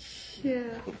section. Yeah.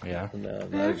 Yeah. No, a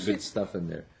lot of good stuff in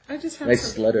there. I just had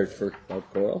nice some- letter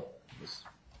about Coral.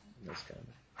 Nice comment.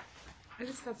 I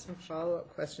just had some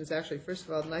follow-up questions. Actually, first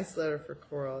of all, nice letter for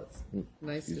Coral. It's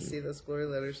nice to see those glory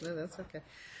letters. No, that's okay.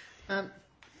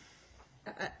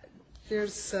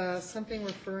 There's something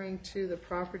referring to the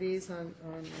properties on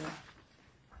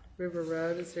River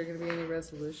Road. Is there going to be any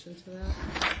resolution to that?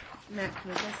 Matt,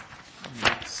 can we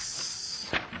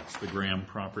just? the Graham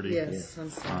property. Yes, I'm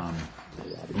sorry.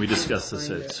 We discussed this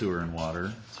Find at it. Sewer and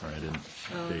Water. Sorry, I didn't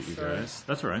update you sorry. guys.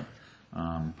 That's all right.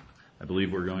 I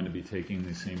believe we're going to be taking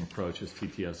the same approach as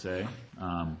TTSA,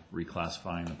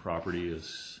 reclassifying the property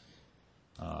as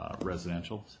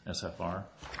residential, SFR,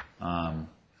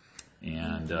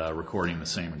 and recording the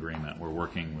same agreement. We're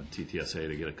working with TTSA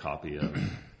to get a copy of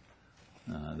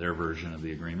their version of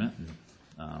the agreement.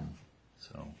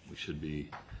 So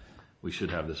we should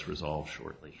have this resolved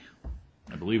shortly.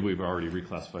 I believe we've already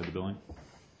reclassified the building?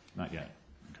 Not yet.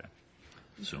 Okay.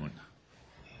 Soon.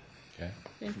 Okay.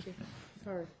 Thank you.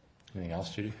 Sorry. Anything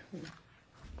else, Judy?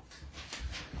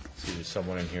 See, there's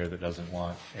someone in here that doesn't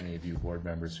want any of you board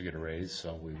members to get a raise,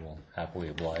 so we will happily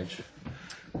oblige.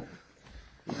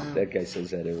 That guy says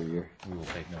that every year. We will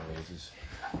take no raises.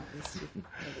 That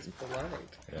was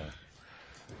polite.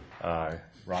 Yeah.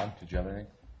 Ron, did you have anything?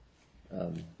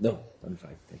 No, I'm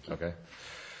fine, thank you. Okay.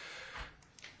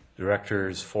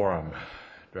 Directors Forum.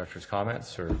 Directors'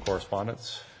 comments or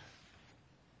correspondence?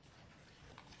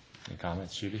 Any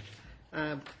comments, Judy?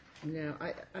 No,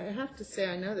 I have to say,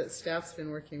 I know that staff's been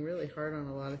working really hard on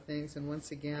a lot of things, and once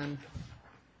again,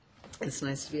 it's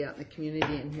nice to be out in the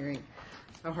community and hearing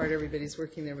how hard everybody's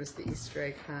working. There was the Easter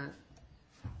egg hunt.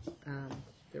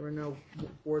 There were no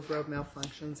wardrobe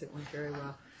malfunctions. It went very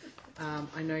well.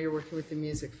 I know you're working with the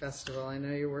music festival. I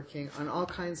know you're working on all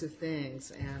kinds of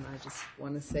things, and I just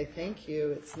want to say thank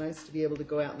you. It's nice to be able to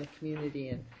go out in the community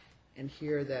and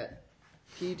hear that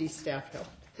PUD staff helped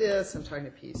this. I'm talking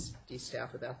to PUD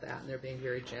staff about that, and they're being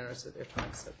very generous with their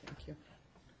time, so thank you.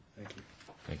 Thank you.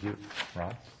 Thank you.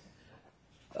 Ron?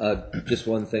 Just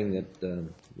one thing that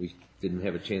we didn't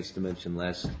have a chance to mention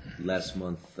last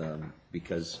month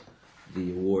because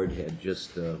the award had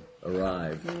just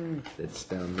arrived. That's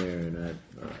down there, and I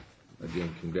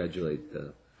again congratulate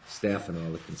the staff and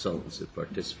all the consultants that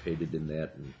participated in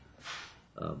that,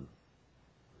 and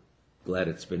glad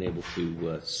it's been able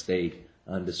to stay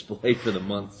on display for the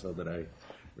month so that I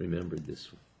remembered this.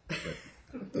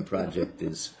 But the project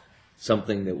is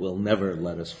something that will never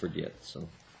let us forget. So.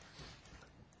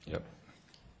 Yep.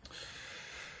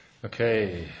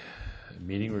 Okay.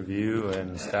 Meeting review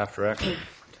and staff direction.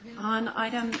 On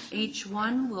item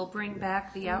H1, we'll bring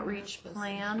back the outreach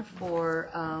plan for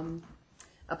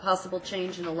a possible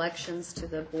change in elections to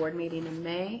the board meeting in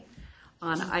May.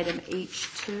 On item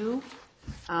H2,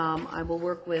 I will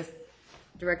work with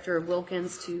Director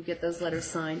Wilkins to get those letters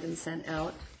signed and sent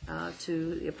out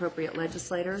to the appropriate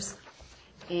legislators.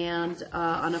 And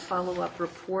on a follow-up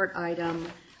report item,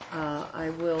 I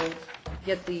will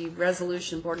get the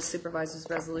resolution, Board of Supervisors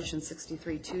Resolution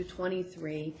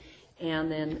 63-223,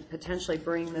 and then potentially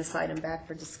bring this item back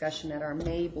for discussion at our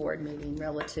May board meeting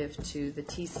relative to the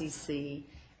TCC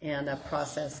and a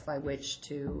process by which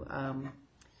to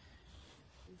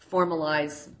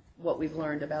formalize what we've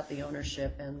learned about the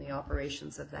ownership and the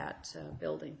operations of that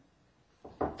building,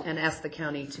 and ask the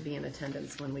county to be in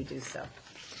attendance when we do so.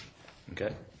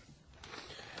 Okay.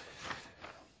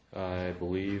 I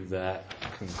believe that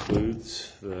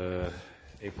concludes the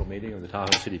April meeting of the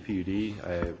Tahoe City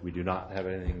PUD. We do not have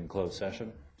anything in closed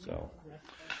session, so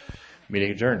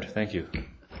meeting adjourned. Thank you.